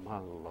service for my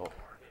Lord.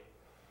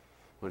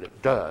 When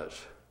it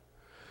does,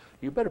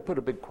 you better put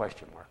a big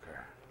question mark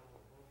there.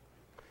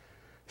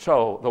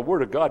 So the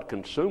Word of God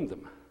consumed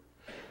them.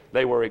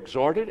 They were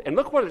exhorted. And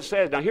look what it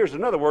says. Now here's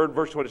another word,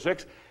 verse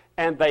 26.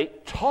 And they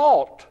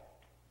taught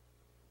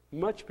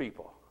much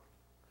people.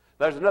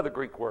 There's another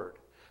Greek word.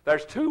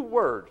 There's 2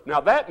 words. Now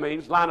that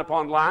means line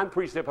upon line,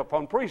 precept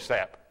upon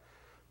precept.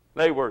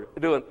 They were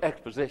doing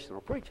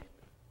expositional preaching.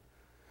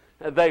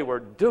 They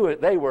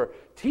were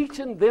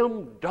teaching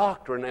them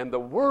doctrine and the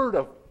Word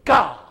of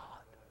God.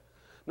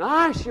 Now,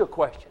 I ask you a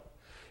question.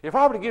 If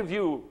I were to give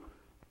you,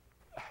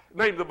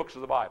 name the books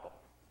of the Bible.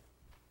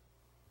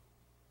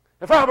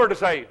 If I were to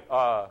say,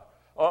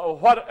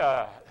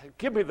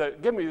 give me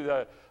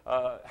the,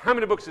 how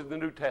many books is in the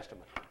New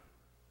Testament?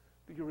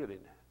 Do you really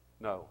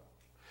know?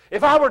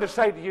 If I were to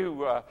say to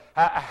you,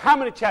 how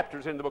many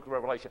chapters in the book of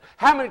Revelation?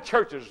 How many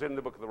churches in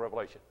the book of the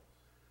Revelation?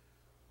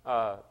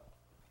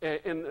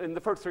 In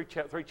the first three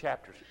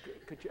chapters,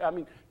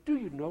 do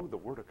you know the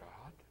Word of God?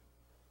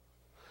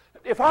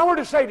 If I were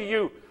to say to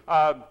you,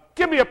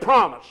 give me a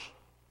promise,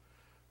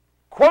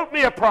 quote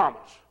me a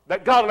promise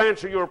that God will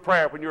answer your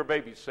prayer when your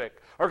baby's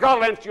sick, or God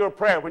will answer your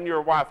prayer when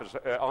your wife is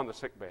on the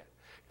sick bed.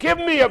 Give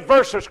me a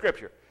verse of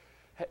Scripture.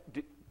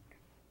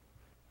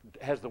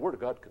 Has the Word of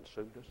God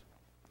consumed us?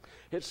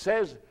 It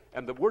says,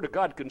 and the Word of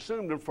God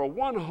consumed them for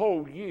 1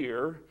 whole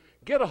year.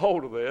 Get a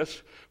hold of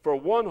this. For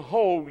 1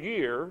 whole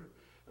year,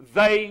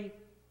 they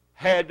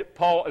had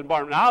Paul and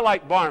Barnabas. Now, I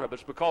like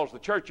Barnabas because the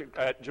church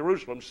at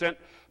Jerusalem sent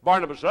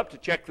Barnabas up to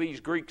check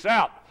these Greeks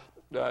out.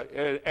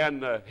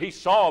 He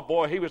saw,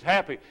 boy, he was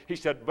happy. He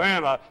said,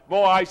 man, I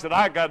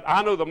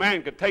know the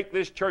man could take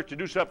this church and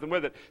do something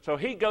with it. So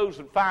he goes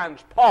and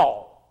finds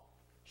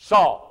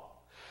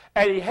Saul.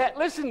 And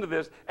listen to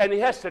this, and he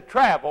has to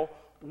travel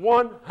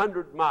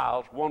 100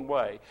 miles one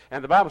way.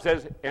 And the Bible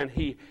says, and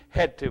he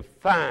had to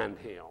find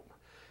him.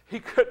 He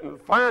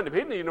couldn't find him. He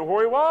didn't even know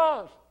where he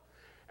was.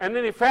 And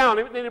then he found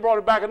him, and then he brought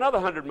him back another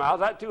 100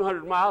 miles,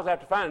 200 miles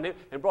after finding him,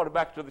 and brought him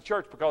back to the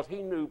church because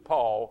he knew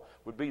Paul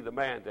would be the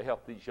man to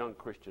help these young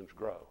Christians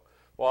grow.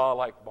 Well, I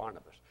like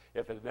Barnabas.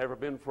 If it had never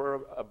been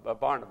for a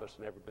Barnabas,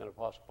 never been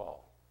Apostle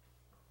Paul.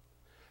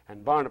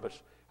 And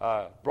Barnabas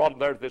brought them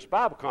there to this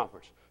Bible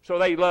conference. So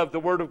they loved the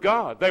Word of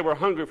God. They were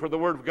hungry for the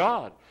Word of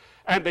God.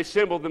 And they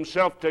assembled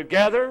themselves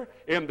together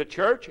in the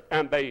church,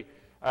 and they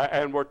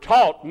were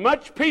taught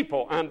much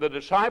people, and the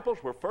disciples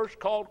were first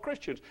called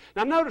Christians.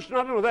 Now notice,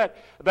 not only that,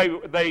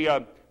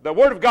 the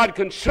Word of God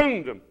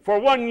consumed them. For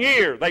 1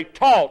 year, they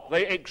taught,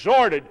 they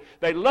exhorted,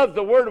 they loved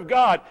the Word of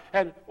God.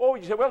 And,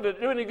 you say, well, did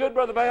it do any good,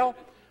 Brother Bell?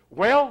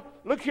 Well,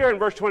 look here in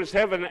verse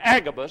 27,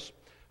 Agabus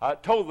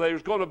told there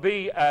was going to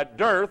be a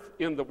dearth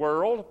in the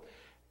world,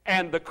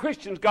 and the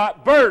Christians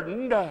got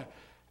burdened.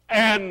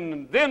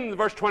 And then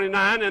verse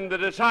 29, and the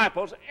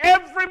disciples,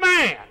 every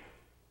man,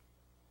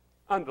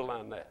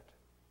 underline that,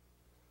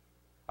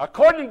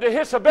 according to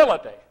his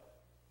ability,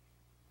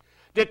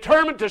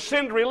 determined to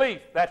send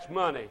relief, that's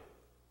money,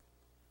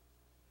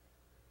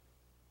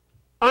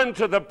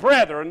 unto the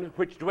brethren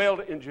which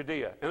dwelled in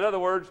Judea. In other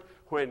words,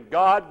 when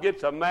God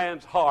gets a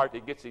man's heart,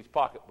 he gets his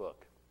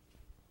pocketbook.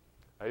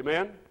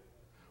 Amen?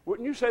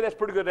 Wouldn't you say that's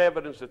pretty good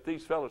evidence that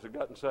these fellows have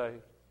gotten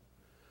saved?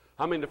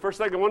 The first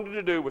thing I wanted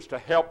to do was to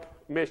help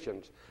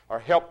missions, or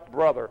help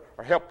brother,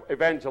 or help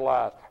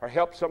evangelize, or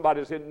help somebody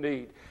who's in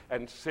need,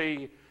 and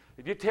see.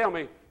 You tell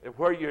me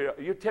where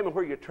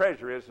your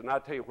treasure is, and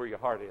I'll tell you where your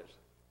heart is.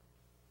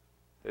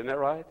 Isn't that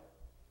right?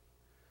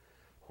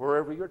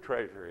 Wherever your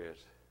treasure is,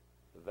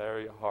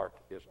 there your heart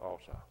is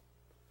also.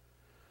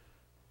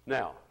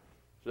 Now,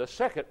 the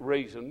second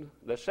reason,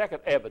 the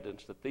second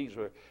evidence that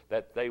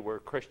they were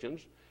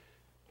Christians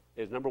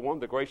is, number one,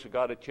 the grace of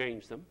God had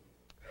changed them.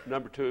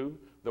 Number two,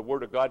 the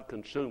Word of God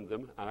consumed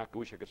them. And I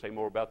wish I could say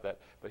more about that.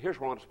 But here's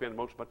where I want to spend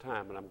most of my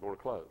time, and I'm going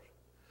to close.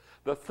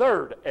 The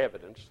third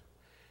evidence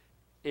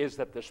is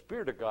that the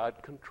Spirit of God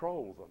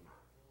controlled them.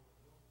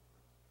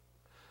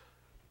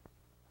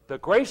 The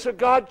grace of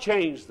God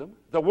changed them,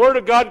 the Word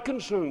of God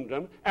consumed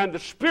them, and the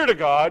Spirit of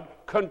God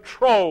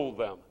controlled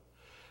them.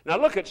 Now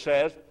look, it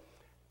says,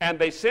 and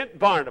they sent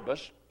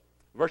Barnabas,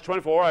 verse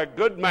 24, a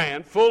good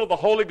man, full of the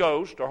Holy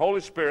Ghost, or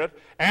Holy Spirit,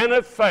 and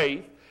of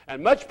faith,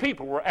 and much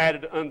people were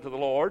added unto the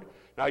Lord.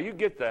 Now you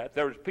get that.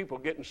 There was people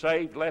getting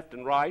saved left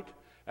and right,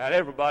 and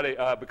everybody,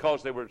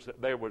 because they were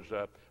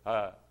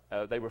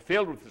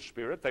filled with the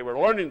Spirit. They were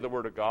learning the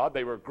Word of God.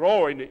 They were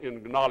growing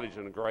in knowledge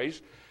and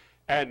grace.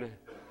 And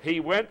he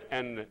went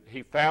and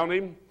he found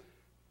him.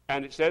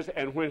 And it says,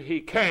 and when he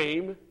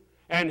came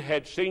and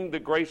had seen the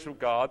grace of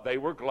God, they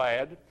were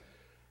glad.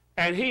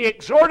 And he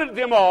exhorted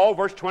them all,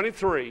 verse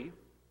 23,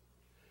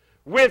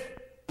 with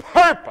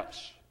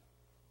purpose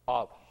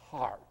of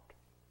heart,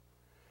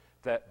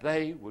 that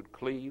they would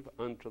cleave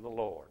unto the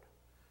Lord.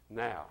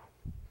 Now,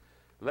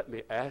 let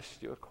me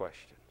ask you a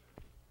question.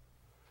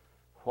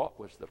 What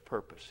was the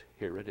purpose?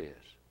 Here it is.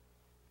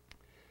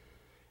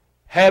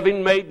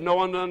 Having made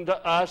known unto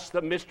us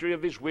the mystery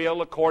of his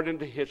will according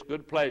to his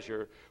good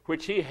pleasure,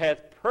 which he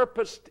hath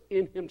purposed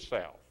in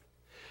himself,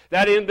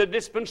 that in the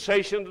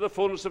dispensation of the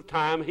fullness of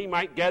time he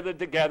might gather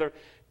together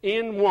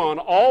in one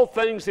all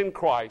things in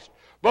Christ,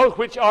 both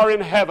which are in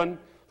heaven,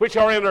 which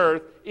are in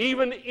earth,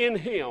 even in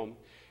him,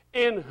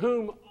 in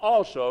whom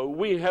also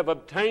we have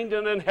obtained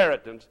an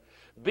inheritance,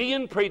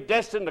 being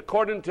predestined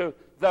according to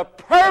the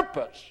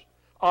purpose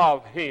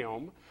of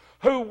him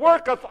who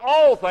worketh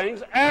all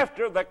things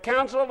after the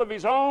counsel of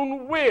his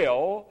own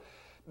will,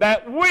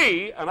 that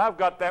we, and I've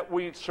got that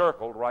we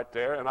circled right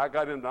there, and I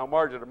got in the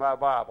margin of my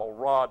Bible,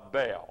 Rod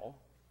Bell,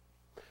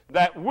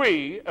 that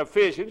we,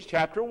 Ephesians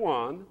chapter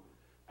 1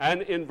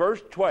 and in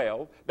verse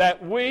 12,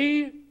 that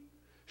we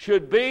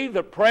should be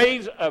the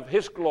praise of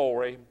his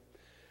glory,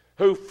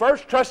 who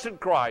first trusted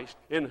Christ,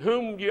 in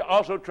whom you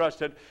also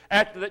trusted,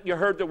 after that you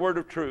heard the word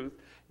of truth,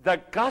 the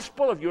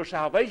gospel of your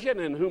salvation,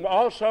 in whom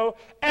also,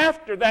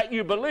 after that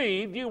you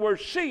believed, you were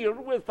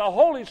sealed with the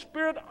Holy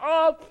Spirit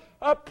of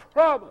a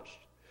promise,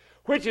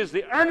 which is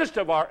the earnest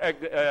of our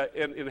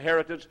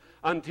inheritance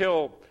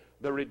until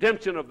the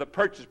redemption of the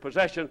purchased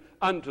possession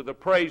unto the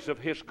praise of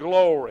his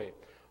glory.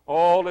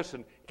 Oh,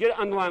 listen,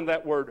 underline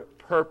that word,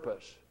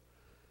 purpose.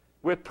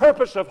 With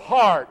purpose of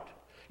heart.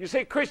 You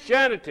see,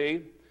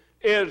 Christianity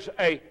is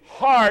a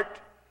heart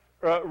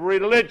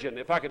religion,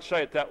 if I could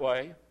say it that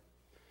way.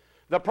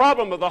 The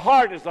problem of the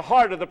heart is the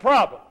heart of the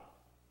problem.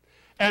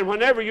 And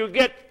whenever you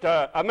get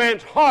a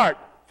man's heart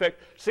fixed,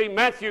 see,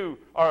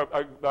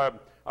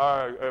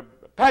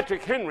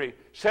 Patrick Henry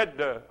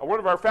said, one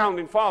of our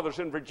founding fathers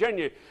in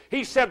Virginia,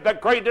 he said the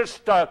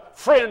greatest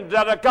friend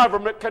that a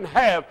government can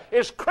have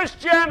is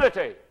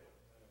Christianity.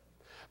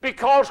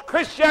 Because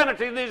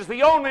Christianity is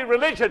the only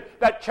religion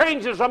that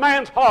changes a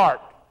man's heart.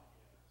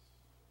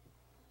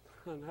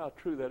 And how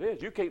true that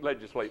is. You can't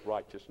legislate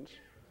righteousness.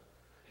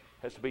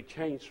 It has to be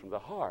changed from the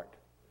heart.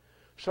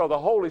 So the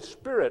Holy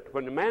Spirit,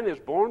 when the man is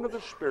born of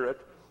the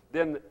Spirit,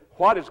 then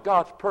what is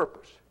God's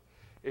purpose?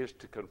 Is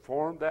to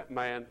conform that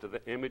man to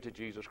the image of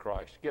Jesus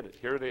Christ. Get it?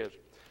 Here it is.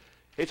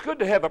 It's good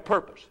to have a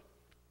purpose.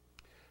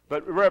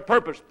 But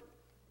purpose,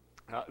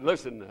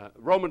 listen,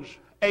 Romans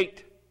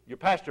 8, your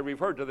pastor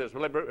referred to this,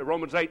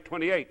 Romans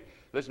 8:28.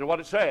 Listen to what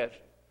it says.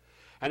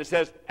 And it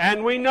says,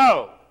 and we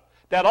know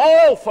that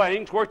all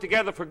things work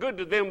together for good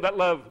to them that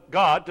love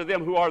God, to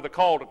them who are the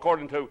called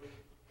according to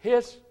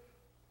his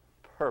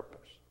purpose.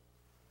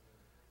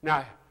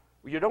 Now,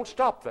 you don't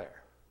stop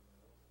there.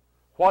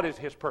 What is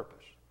his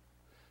purpose?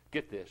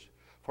 Get this.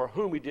 For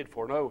whom he did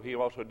foreknow, he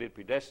also did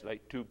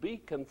predestinate to be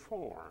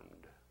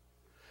conformed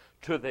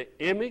to the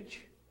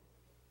image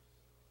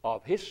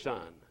of his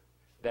Son,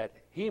 that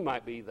he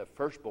might be the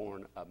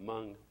firstborn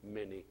among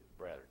many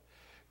brethren.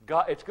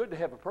 God, it's good to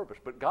have a purpose,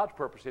 but God's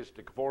purpose is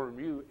to conform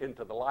you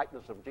into the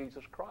likeness of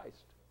Jesus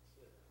Christ.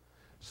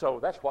 So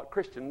that's what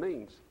Christian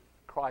means,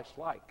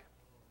 Christ-like.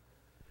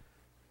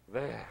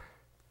 There.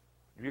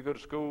 If you go to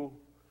school,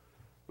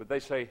 would they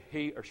say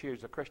he or she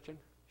is a Christian?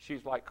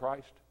 She's like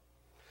Christ,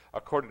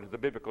 according to the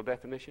biblical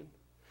definition.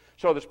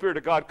 So the Spirit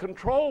of God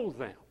controls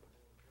them.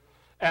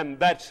 And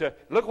that's,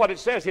 look what it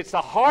says. It's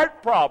a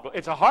heart problem.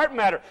 It's a heart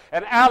matter.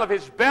 And out of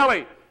his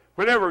belly,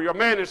 whenever your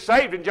man is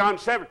saved in John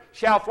 7,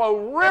 shall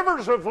flow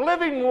rivers of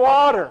living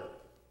water.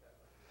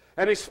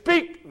 And he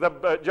speak,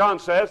 John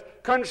says,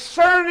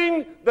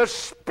 concerning the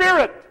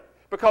Spirit,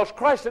 because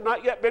Christ had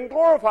not yet been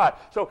glorified.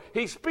 So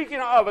he's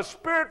speaking of a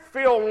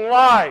Spirit-filled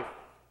life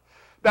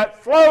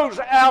that flows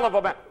out of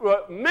a man,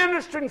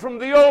 ministering from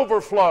the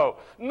overflow,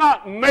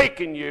 not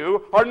making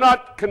you, or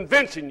not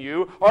convincing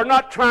you, or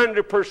not trying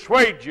to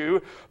persuade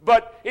you,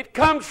 but it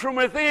comes from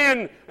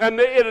within, and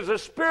it is a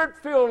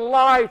Spirit-filled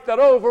life that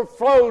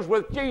overflows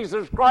with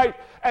Jesus Christ,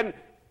 and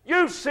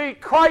you see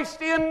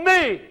Christ in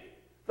me,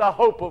 the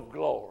hope of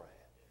glory.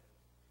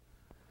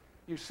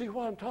 You see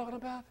what I'm talking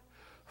about?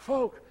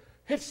 Folk,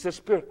 it's the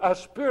Spirit.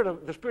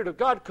 The Spirit of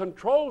God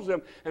controls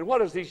them. And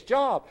what is his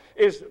job?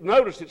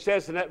 Notice it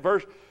says in that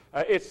verse,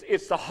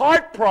 it's the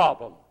heart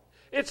problem.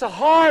 It's a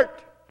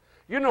heart.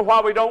 You know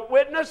why we don't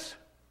witness?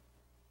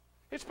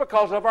 It's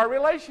because of our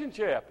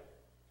relationship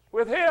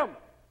with him.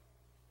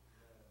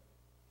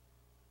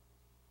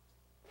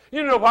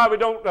 You know why we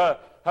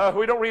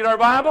don't read our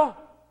Bible?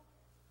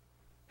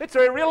 It's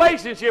a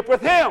relationship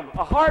with him,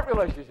 a heart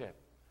relationship.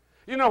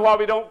 You know why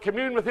we don't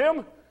commune with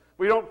him?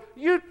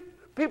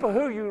 People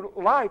who you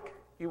like,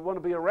 you want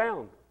to be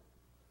around.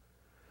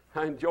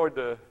 I enjoyed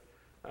the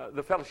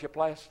fellowship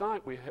last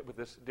night we had with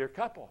this dear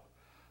couple.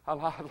 I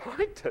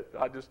liked it.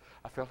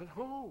 I felt at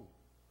home.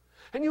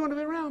 And you want to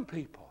be around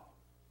people.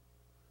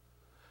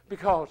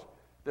 Because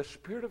the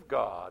Spirit of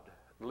God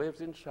lives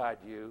inside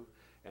you,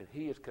 and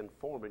he is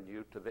conforming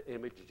you to the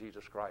image of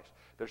Jesus Christ.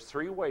 There's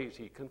three ways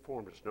he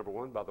conforms us. Number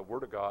one, by the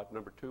Word of God.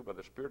 Number two, by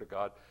the Spirit of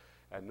God.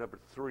 And number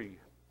three,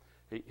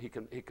 he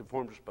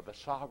conforms us by the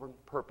sovereign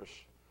purpose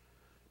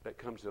that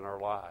comes in our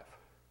life.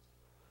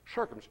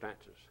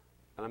 Circumstances.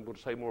 And I'm going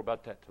to say more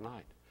about that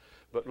tonight.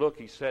 But look,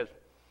 he says,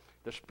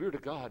 the Spirit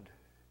of God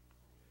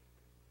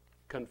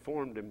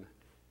conformed him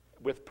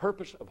with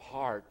purpose of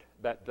heart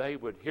that they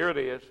would, here it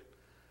is,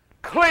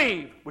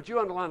 cleave. Would you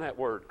underline that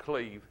word,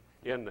 cleave,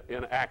 in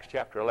Acts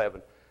chapter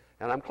 11?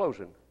 And I'm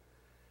closing.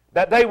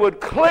 That they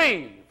would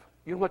cleave.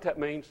 You know what that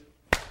means?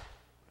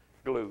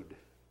 Glued.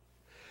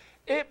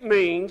 It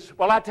means,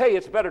 well, I tell you,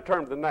 it's a better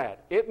term than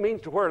that. It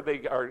means to where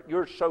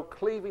you're so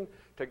cleaving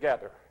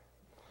together.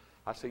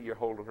 I see you're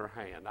holding her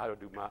hand. I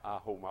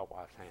hold my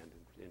wife's hand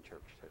in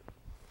church too.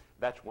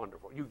 That's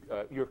wonderful.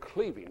 You're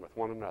cleaving with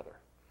one another.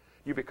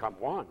 You become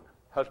one.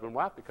 Husband and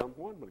wife become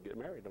one when they get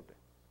married, don't they?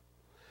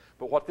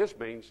 But what this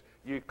means,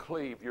 you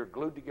cleave, you're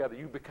glued together.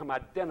 You become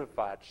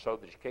identified so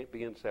that you can't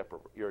be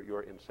inseparable.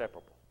 You're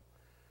inseparable.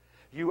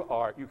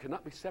 You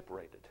cannot be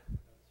separated.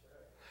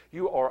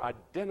 You are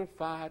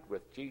identified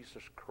with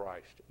Jesus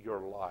Christ,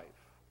 your life.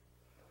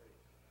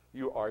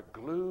 You are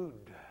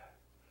glued.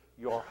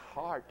 Your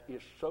heart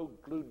is so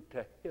glued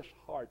to His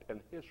heart and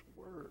His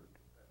Word.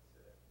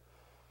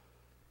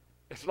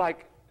 It's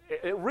like,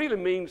 it really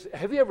means,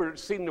 have you ever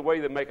seen the way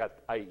they make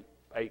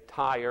a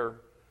tire,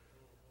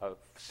 a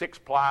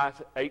 6-ply,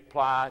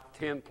 8-ply,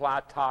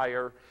 10-ply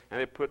tire, and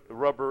they put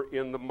rubber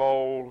in the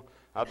mold?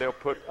 They'll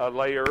put a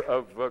layer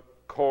of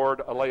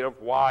cord, a layer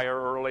of wire,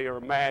 or a layer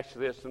of mesh,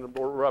 this, and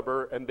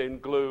rubber, and then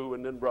glue,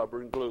 and then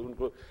rubber, and glue, and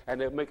glue. And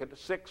they'll make it a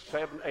 6,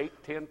 7, 8,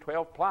 10,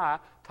 12-ply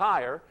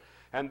tire,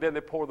 and then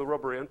they pour the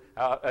rubber in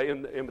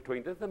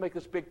between. Then they make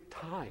this big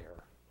tire.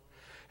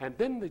 And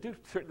then they do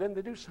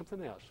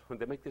something else. When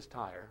they make this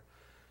tire,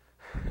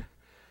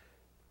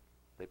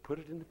 they put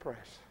it in the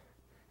press.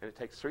 And it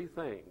takes 3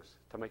 things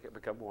to make it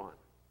become one.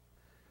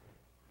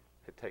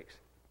 It takes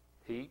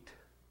heat,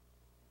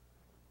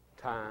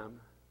 time,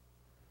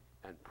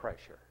 and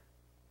pressure.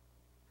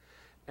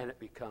 And it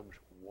becomes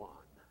one.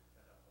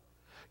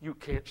 You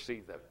can't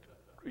see that.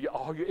 It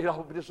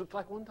all just looks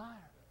like one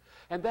tire.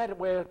 And that's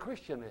where a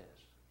Christian is.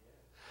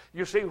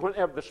 You see,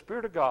 whenever the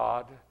Spirit of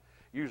God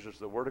uses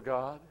the Word of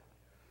God,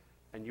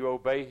 and you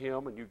obey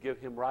Him and you give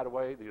Him right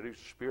away, you use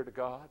the Spirit of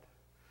God,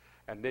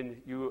 and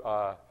then you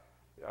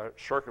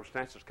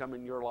circumstances come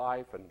in your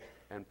life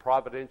and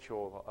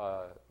providential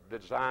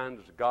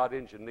designs, God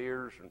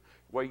engineers, and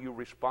the way you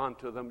respond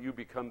to them, you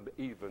become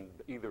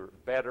either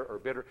better or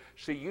bitter.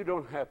 See, you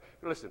don't have,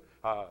 listen,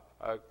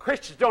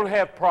 Christians don't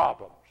have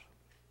problems.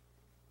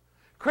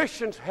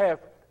 Christians have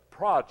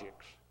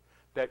projects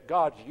that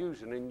God's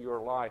using in your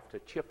life to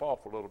chip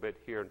off a little bit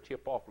here and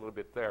chip off a little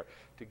bit there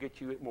to get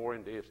you more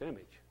into His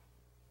image.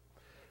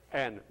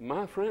 And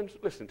my friends,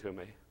 listen to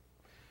me.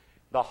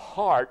 The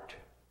heart,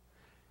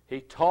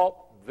 He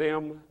taught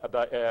them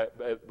about,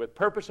 with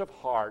purpose of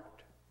heart,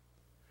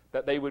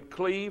 that they would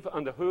cleave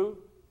unto who?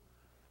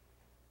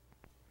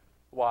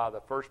 Why,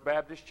 the First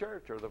Baptist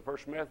Church or the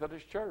First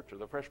Methodist Church or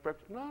the First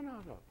Presbyterian?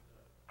 No.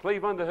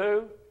 Cleave unto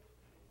who?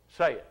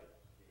 Say it.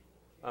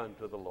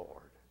 Unto the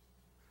Lord.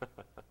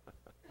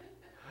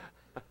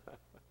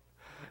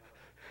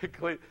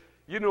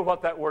 You know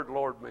what that word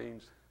Lord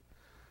means?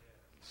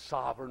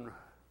 Sovereign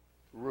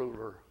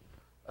ruler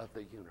of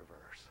the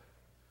universe.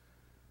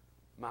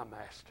 My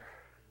master.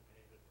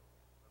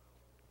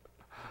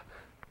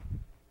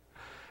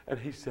 And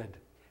He said,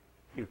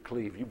 you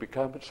cleave, you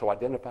become so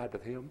identified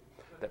with Him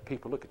that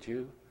people look at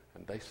you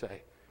and they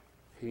say,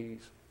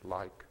 He's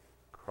like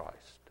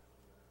Christ.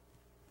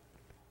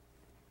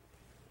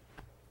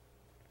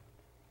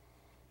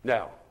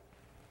 Now,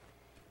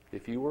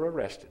 if you were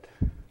arrested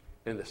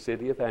in the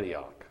city of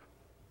Antioch,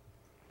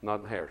 not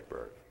in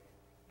Harrisburg,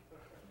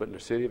 but in the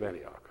city of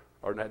Antioch,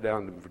 or not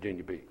down in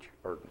Virginia Beach,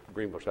 or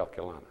Greenville, South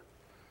Carolina,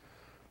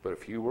 but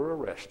if you were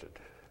arrested,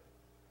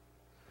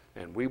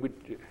 and we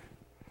would,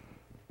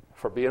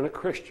 for being a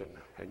Christian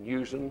and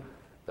using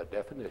the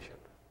definition,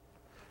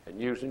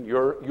 and using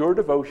your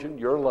devotion,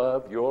 your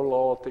love, your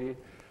loyalty,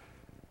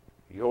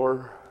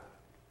 your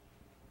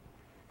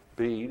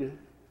bead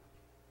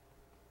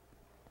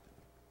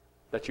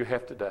that you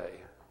have today,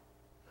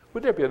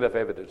 would there be enough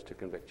evidence to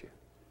convict you?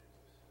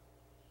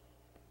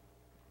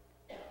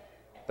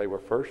 They were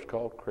first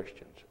called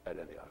Christians at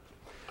Antioch.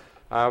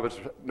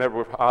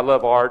 I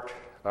love art.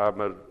 I'm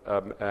an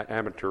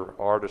amateur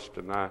artist,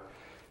 and I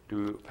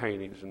do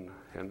paintings and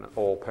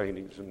oil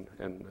paintings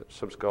and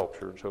some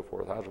sculpture and so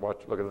forth. I was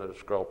looking at a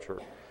sculpture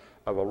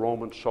of a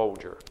Roman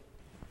soldier.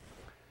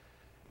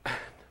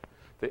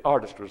 The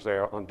artist was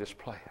there on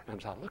display, and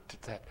as I looked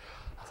at that,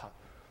 I thought,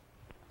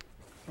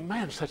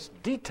 man, such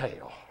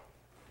detail.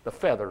 The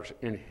feathers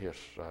in his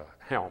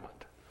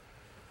helmet,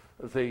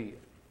 the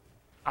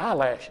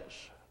eyelashes.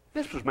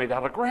 This was made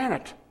out of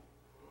granite.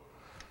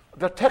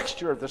 The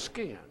texture of the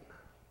skin.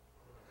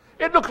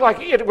 It looked like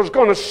it was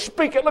going to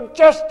speak. It looked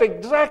just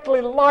exactly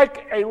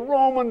like a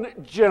Roman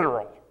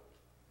general.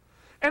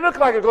 It looked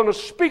like it was going to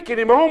speak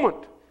any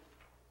moment.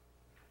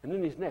 And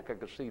in his neck, I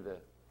could see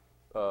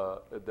the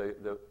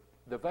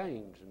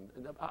veins,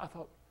 and I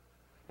thought,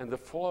 and the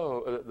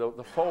flow,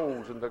 the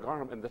folds, and the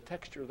garment, and the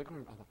texture of the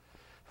garment. I thought,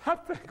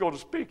 that thing's going to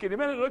speak any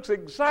minute. It looks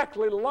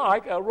exactly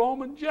like a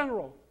Roman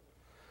general.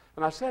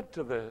 And I said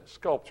to the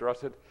sculptor, I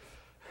said,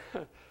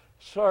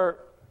 sir,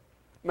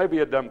 maybe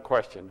a dumb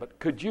question, but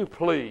could you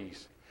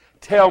please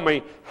tell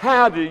me,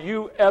 how do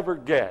you ever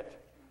get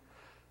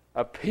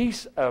a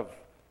piece of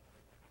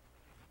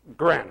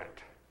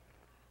granite,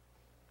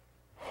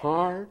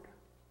 hard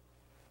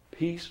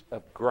piece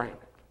of granite,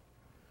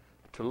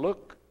 to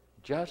look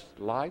just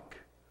like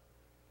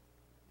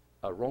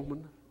a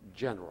Roman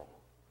general?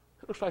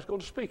 It looks like it's going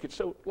to speak. It's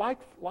so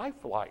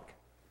lifelike.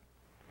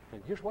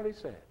 And here's what he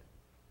said.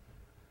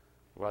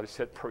 Well, he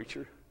said,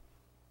 preacher,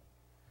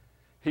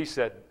 he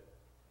said,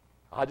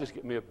 I'll just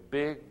get me a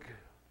big,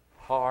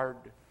 hard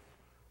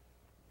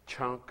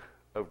chunk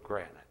of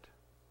granite.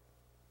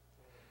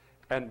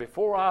 And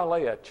before I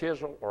lay a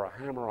chisel or a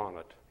hammer on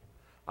it,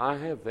 I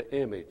have the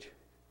image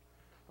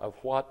of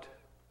what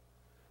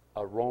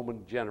a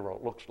Roman general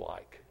looks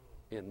like.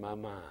 in my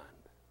mind.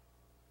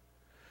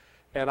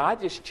 And I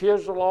just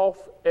chisel off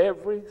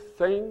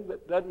everything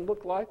that doesn't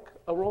look like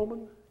a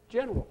Roman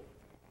general.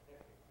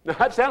 Now,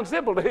 that sounds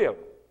simple to him.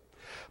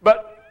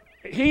 But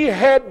he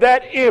had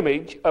that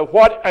image of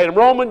what a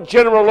Roman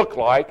general looked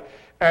like,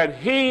 and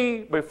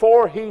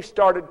before he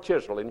started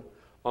chiseling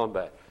on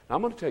that. Now,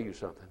 I'm going to tell you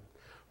something.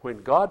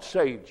 When God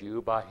saved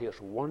you by His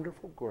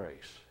wonderful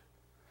grace,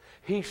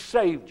 He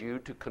saved you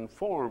to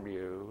conform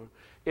you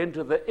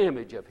into the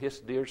image of His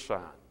dear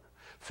Son,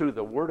 through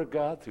the Word of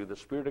God, through the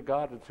Spirit of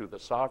God, and through the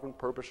sovereign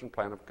purpose and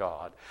plan of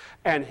God.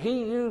 And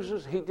He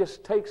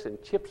just takes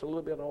and chips a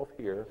little bit off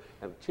here,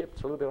 and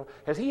chips a little bit off.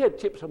 Has He had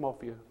to chip some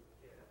off you?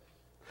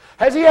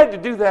 Has He had to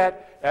do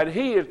that? And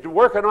He is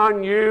working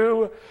on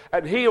you,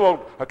 and He will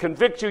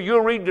convict you.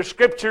 You'll read the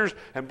Scriptures,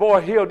 and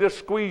boy, He'll just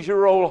squeeze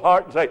your old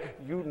heart and say,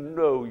 you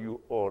know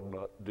you ought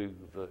not do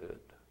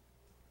that.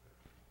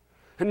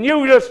 And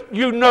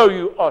you know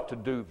you ought to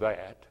do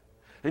that.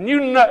 And you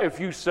know, if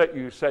you say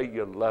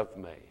you love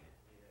me,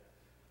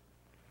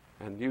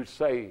 and you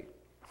say,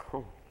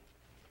 oh,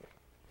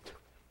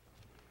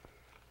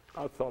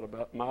 I thought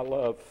about my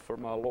love for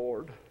my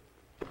Lord.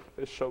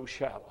 It's so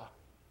shallow.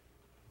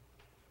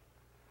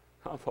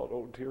 I thought,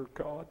 oh dear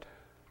God,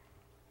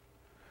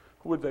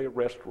 would they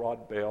arrest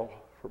Rod Bell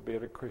for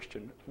being a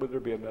Christian? Would there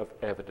be enough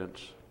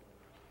evidence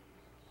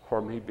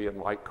for me being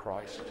like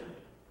Christ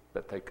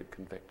that they could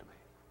convict me?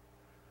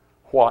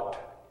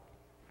 What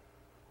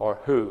or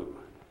who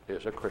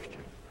is a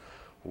Christian?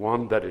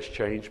 One that is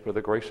changed by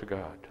the grace of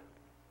God.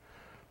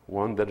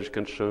 One that is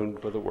consumed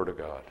by the Word of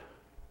God.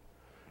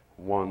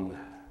 One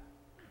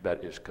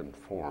that is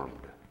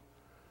conformed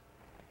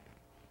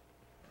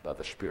by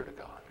the Spirit of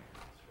God.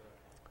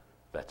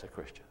 That's a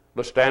Christian.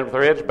 Let's stand with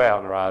our heads bowed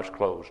and our eyes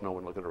closed, no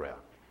one looking around.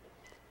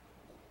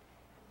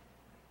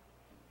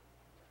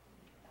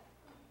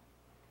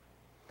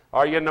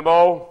 Are you in the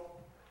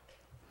bowl?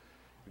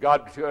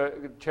 God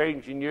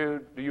changing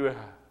you? Do you,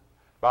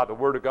 by the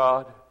Word of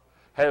God?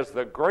 Has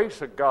the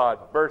grace of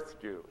God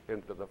birthed you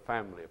into the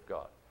family of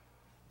God?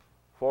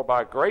 For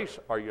by grace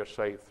are you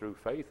saved through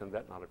faith, and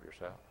that not of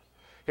yourself.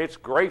 It's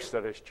grace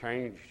that has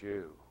changed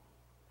you.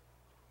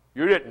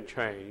 You didn't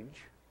change.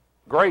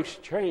 Grace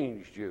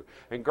changed you.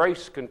 And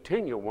grace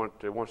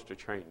wants to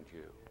change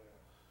you.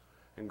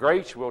 And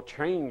grace will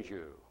change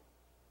you.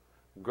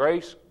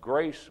 Grace,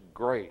 grace,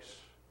 grace.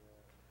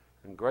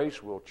 And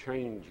grace will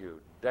change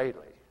you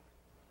daily.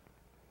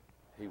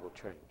 He will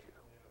change you.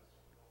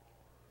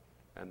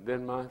 And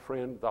then, my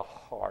friend, the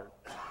heart,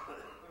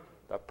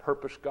 the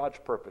purpose, God's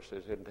purpose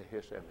is into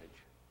His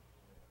image.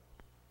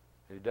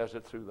 And He does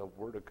it through the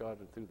Word of God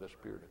and through the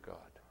Spirit of God.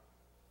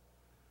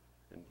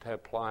 And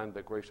applying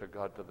the grace of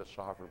God to the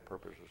sovereign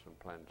purposes and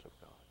plans of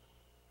God.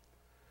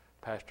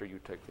 Pastor, you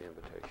take the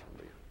invitation,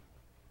 will you?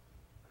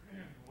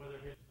 I'm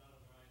going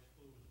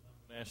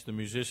to ask the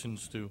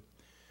musicians to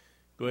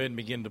go ahead and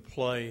begin to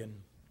play. And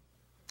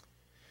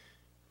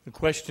the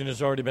question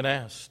has already been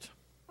asked.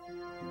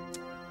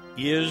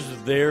 Is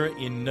there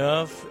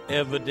enough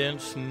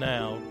evidence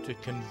now to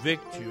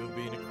convict you of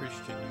being a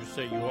Christian? You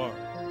say you are.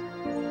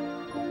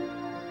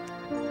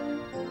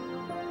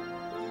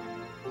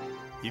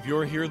 If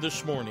you're here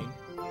this morning,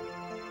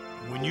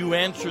 when you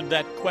answered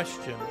that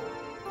question,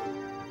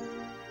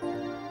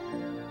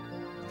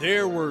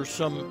 there were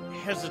some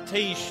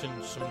hesitation,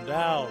 some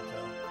doubt,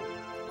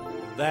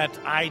 that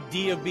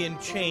idea of being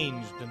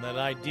changed and that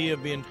idea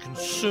of being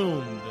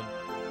consumed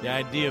and the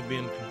idea of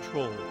being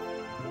controlled.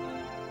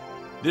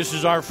 This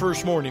is our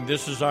first morning.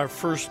 This is our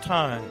first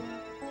time.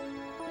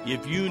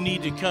 If you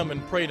need to come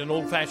and pray at an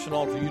old-fashioned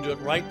altar, you do it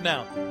right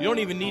now. You don't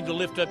even need to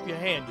lift up your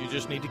hand. You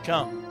just need to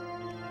come.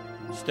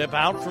 Step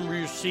out from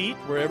your seat,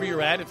 wherever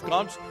you're at. If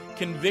God's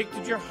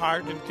convicted your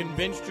heart and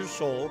convinced your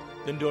soul,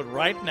 then do it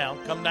right now.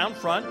 Come down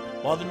front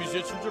while the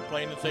musicians are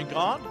playing and say,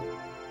 God,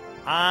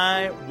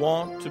 I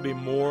want to be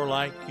more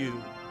like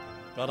you.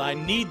 God, I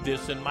need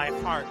this in my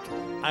heart.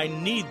 I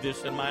need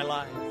this in my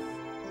life.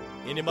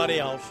 Anybody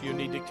else, you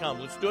need to come.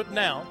 Let's do it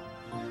now.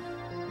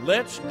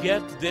 Let's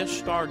get this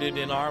started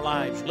in our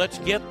lives. Let's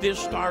get this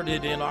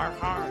started in our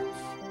hearts.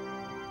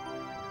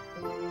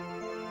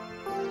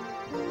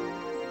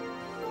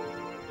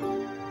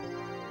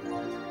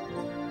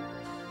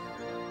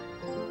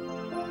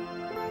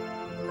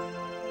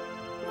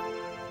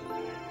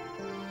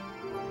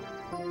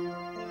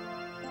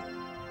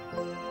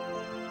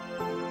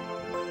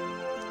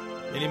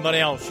 Anybody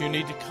else, you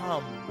need to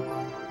come.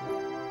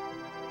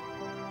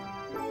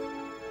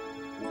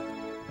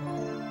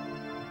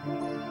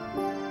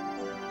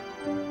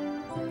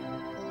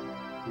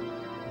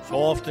 So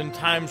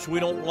oftentimes we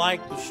don't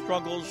like the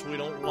struggles, we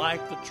don't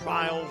like the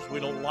trials, we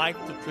don't like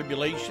the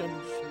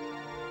tribulations,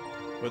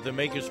 but they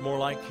make us more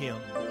like Him.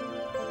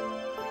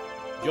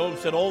 Job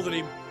said, oh,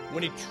 that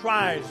when He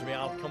tries me,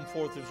 I'll come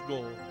forth as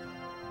gold.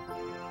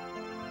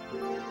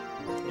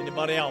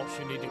 Anybody else,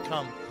 you need to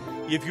come.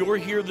 If you're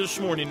here this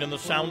morning in the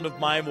sound of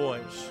my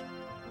voice,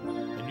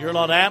 and you're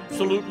not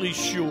absolutely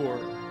sure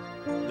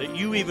that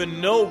you even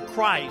know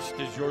Christ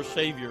as your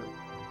Savior,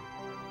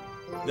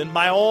 then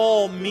by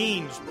all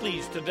means,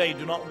 please, today,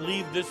 do not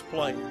leave this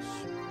place.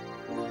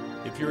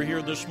 If you're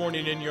here this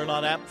morning and you're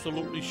not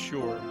absolutely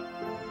sure,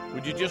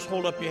 would you just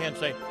hold up your hand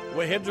and say,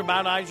 well, heads are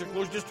bowed, eyes are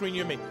closed, just between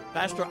you and me.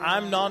 Pastor,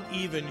 I'm not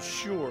even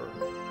sure.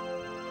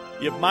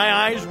 If my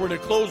eyes were to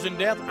close in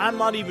death, I'm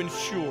not even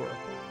sure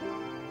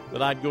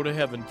that I'd go to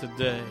heaven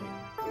today.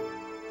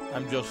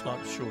 I'm just not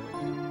sure.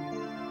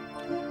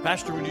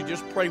 Pastor, would you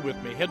just pray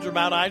with me? Heads are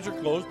bowed, eyes are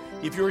closed.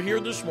 If you're here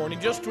this morning,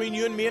 just between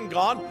you and me and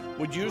God,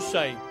 would you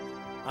say,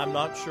 I'm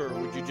not sure.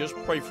 Would you just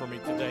pray for me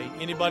today?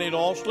 Anybody at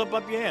all? Slip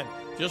up your hand.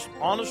 Just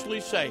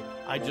honestly say,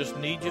 I just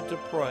need you to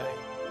pray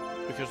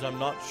because I'm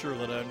not sure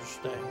that I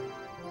understand.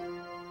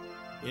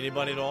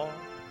 Anybody at all?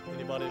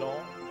 Anybody at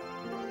all?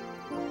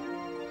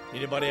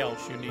 Anybody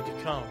else? You need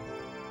to come.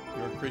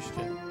 You're a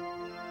Christian.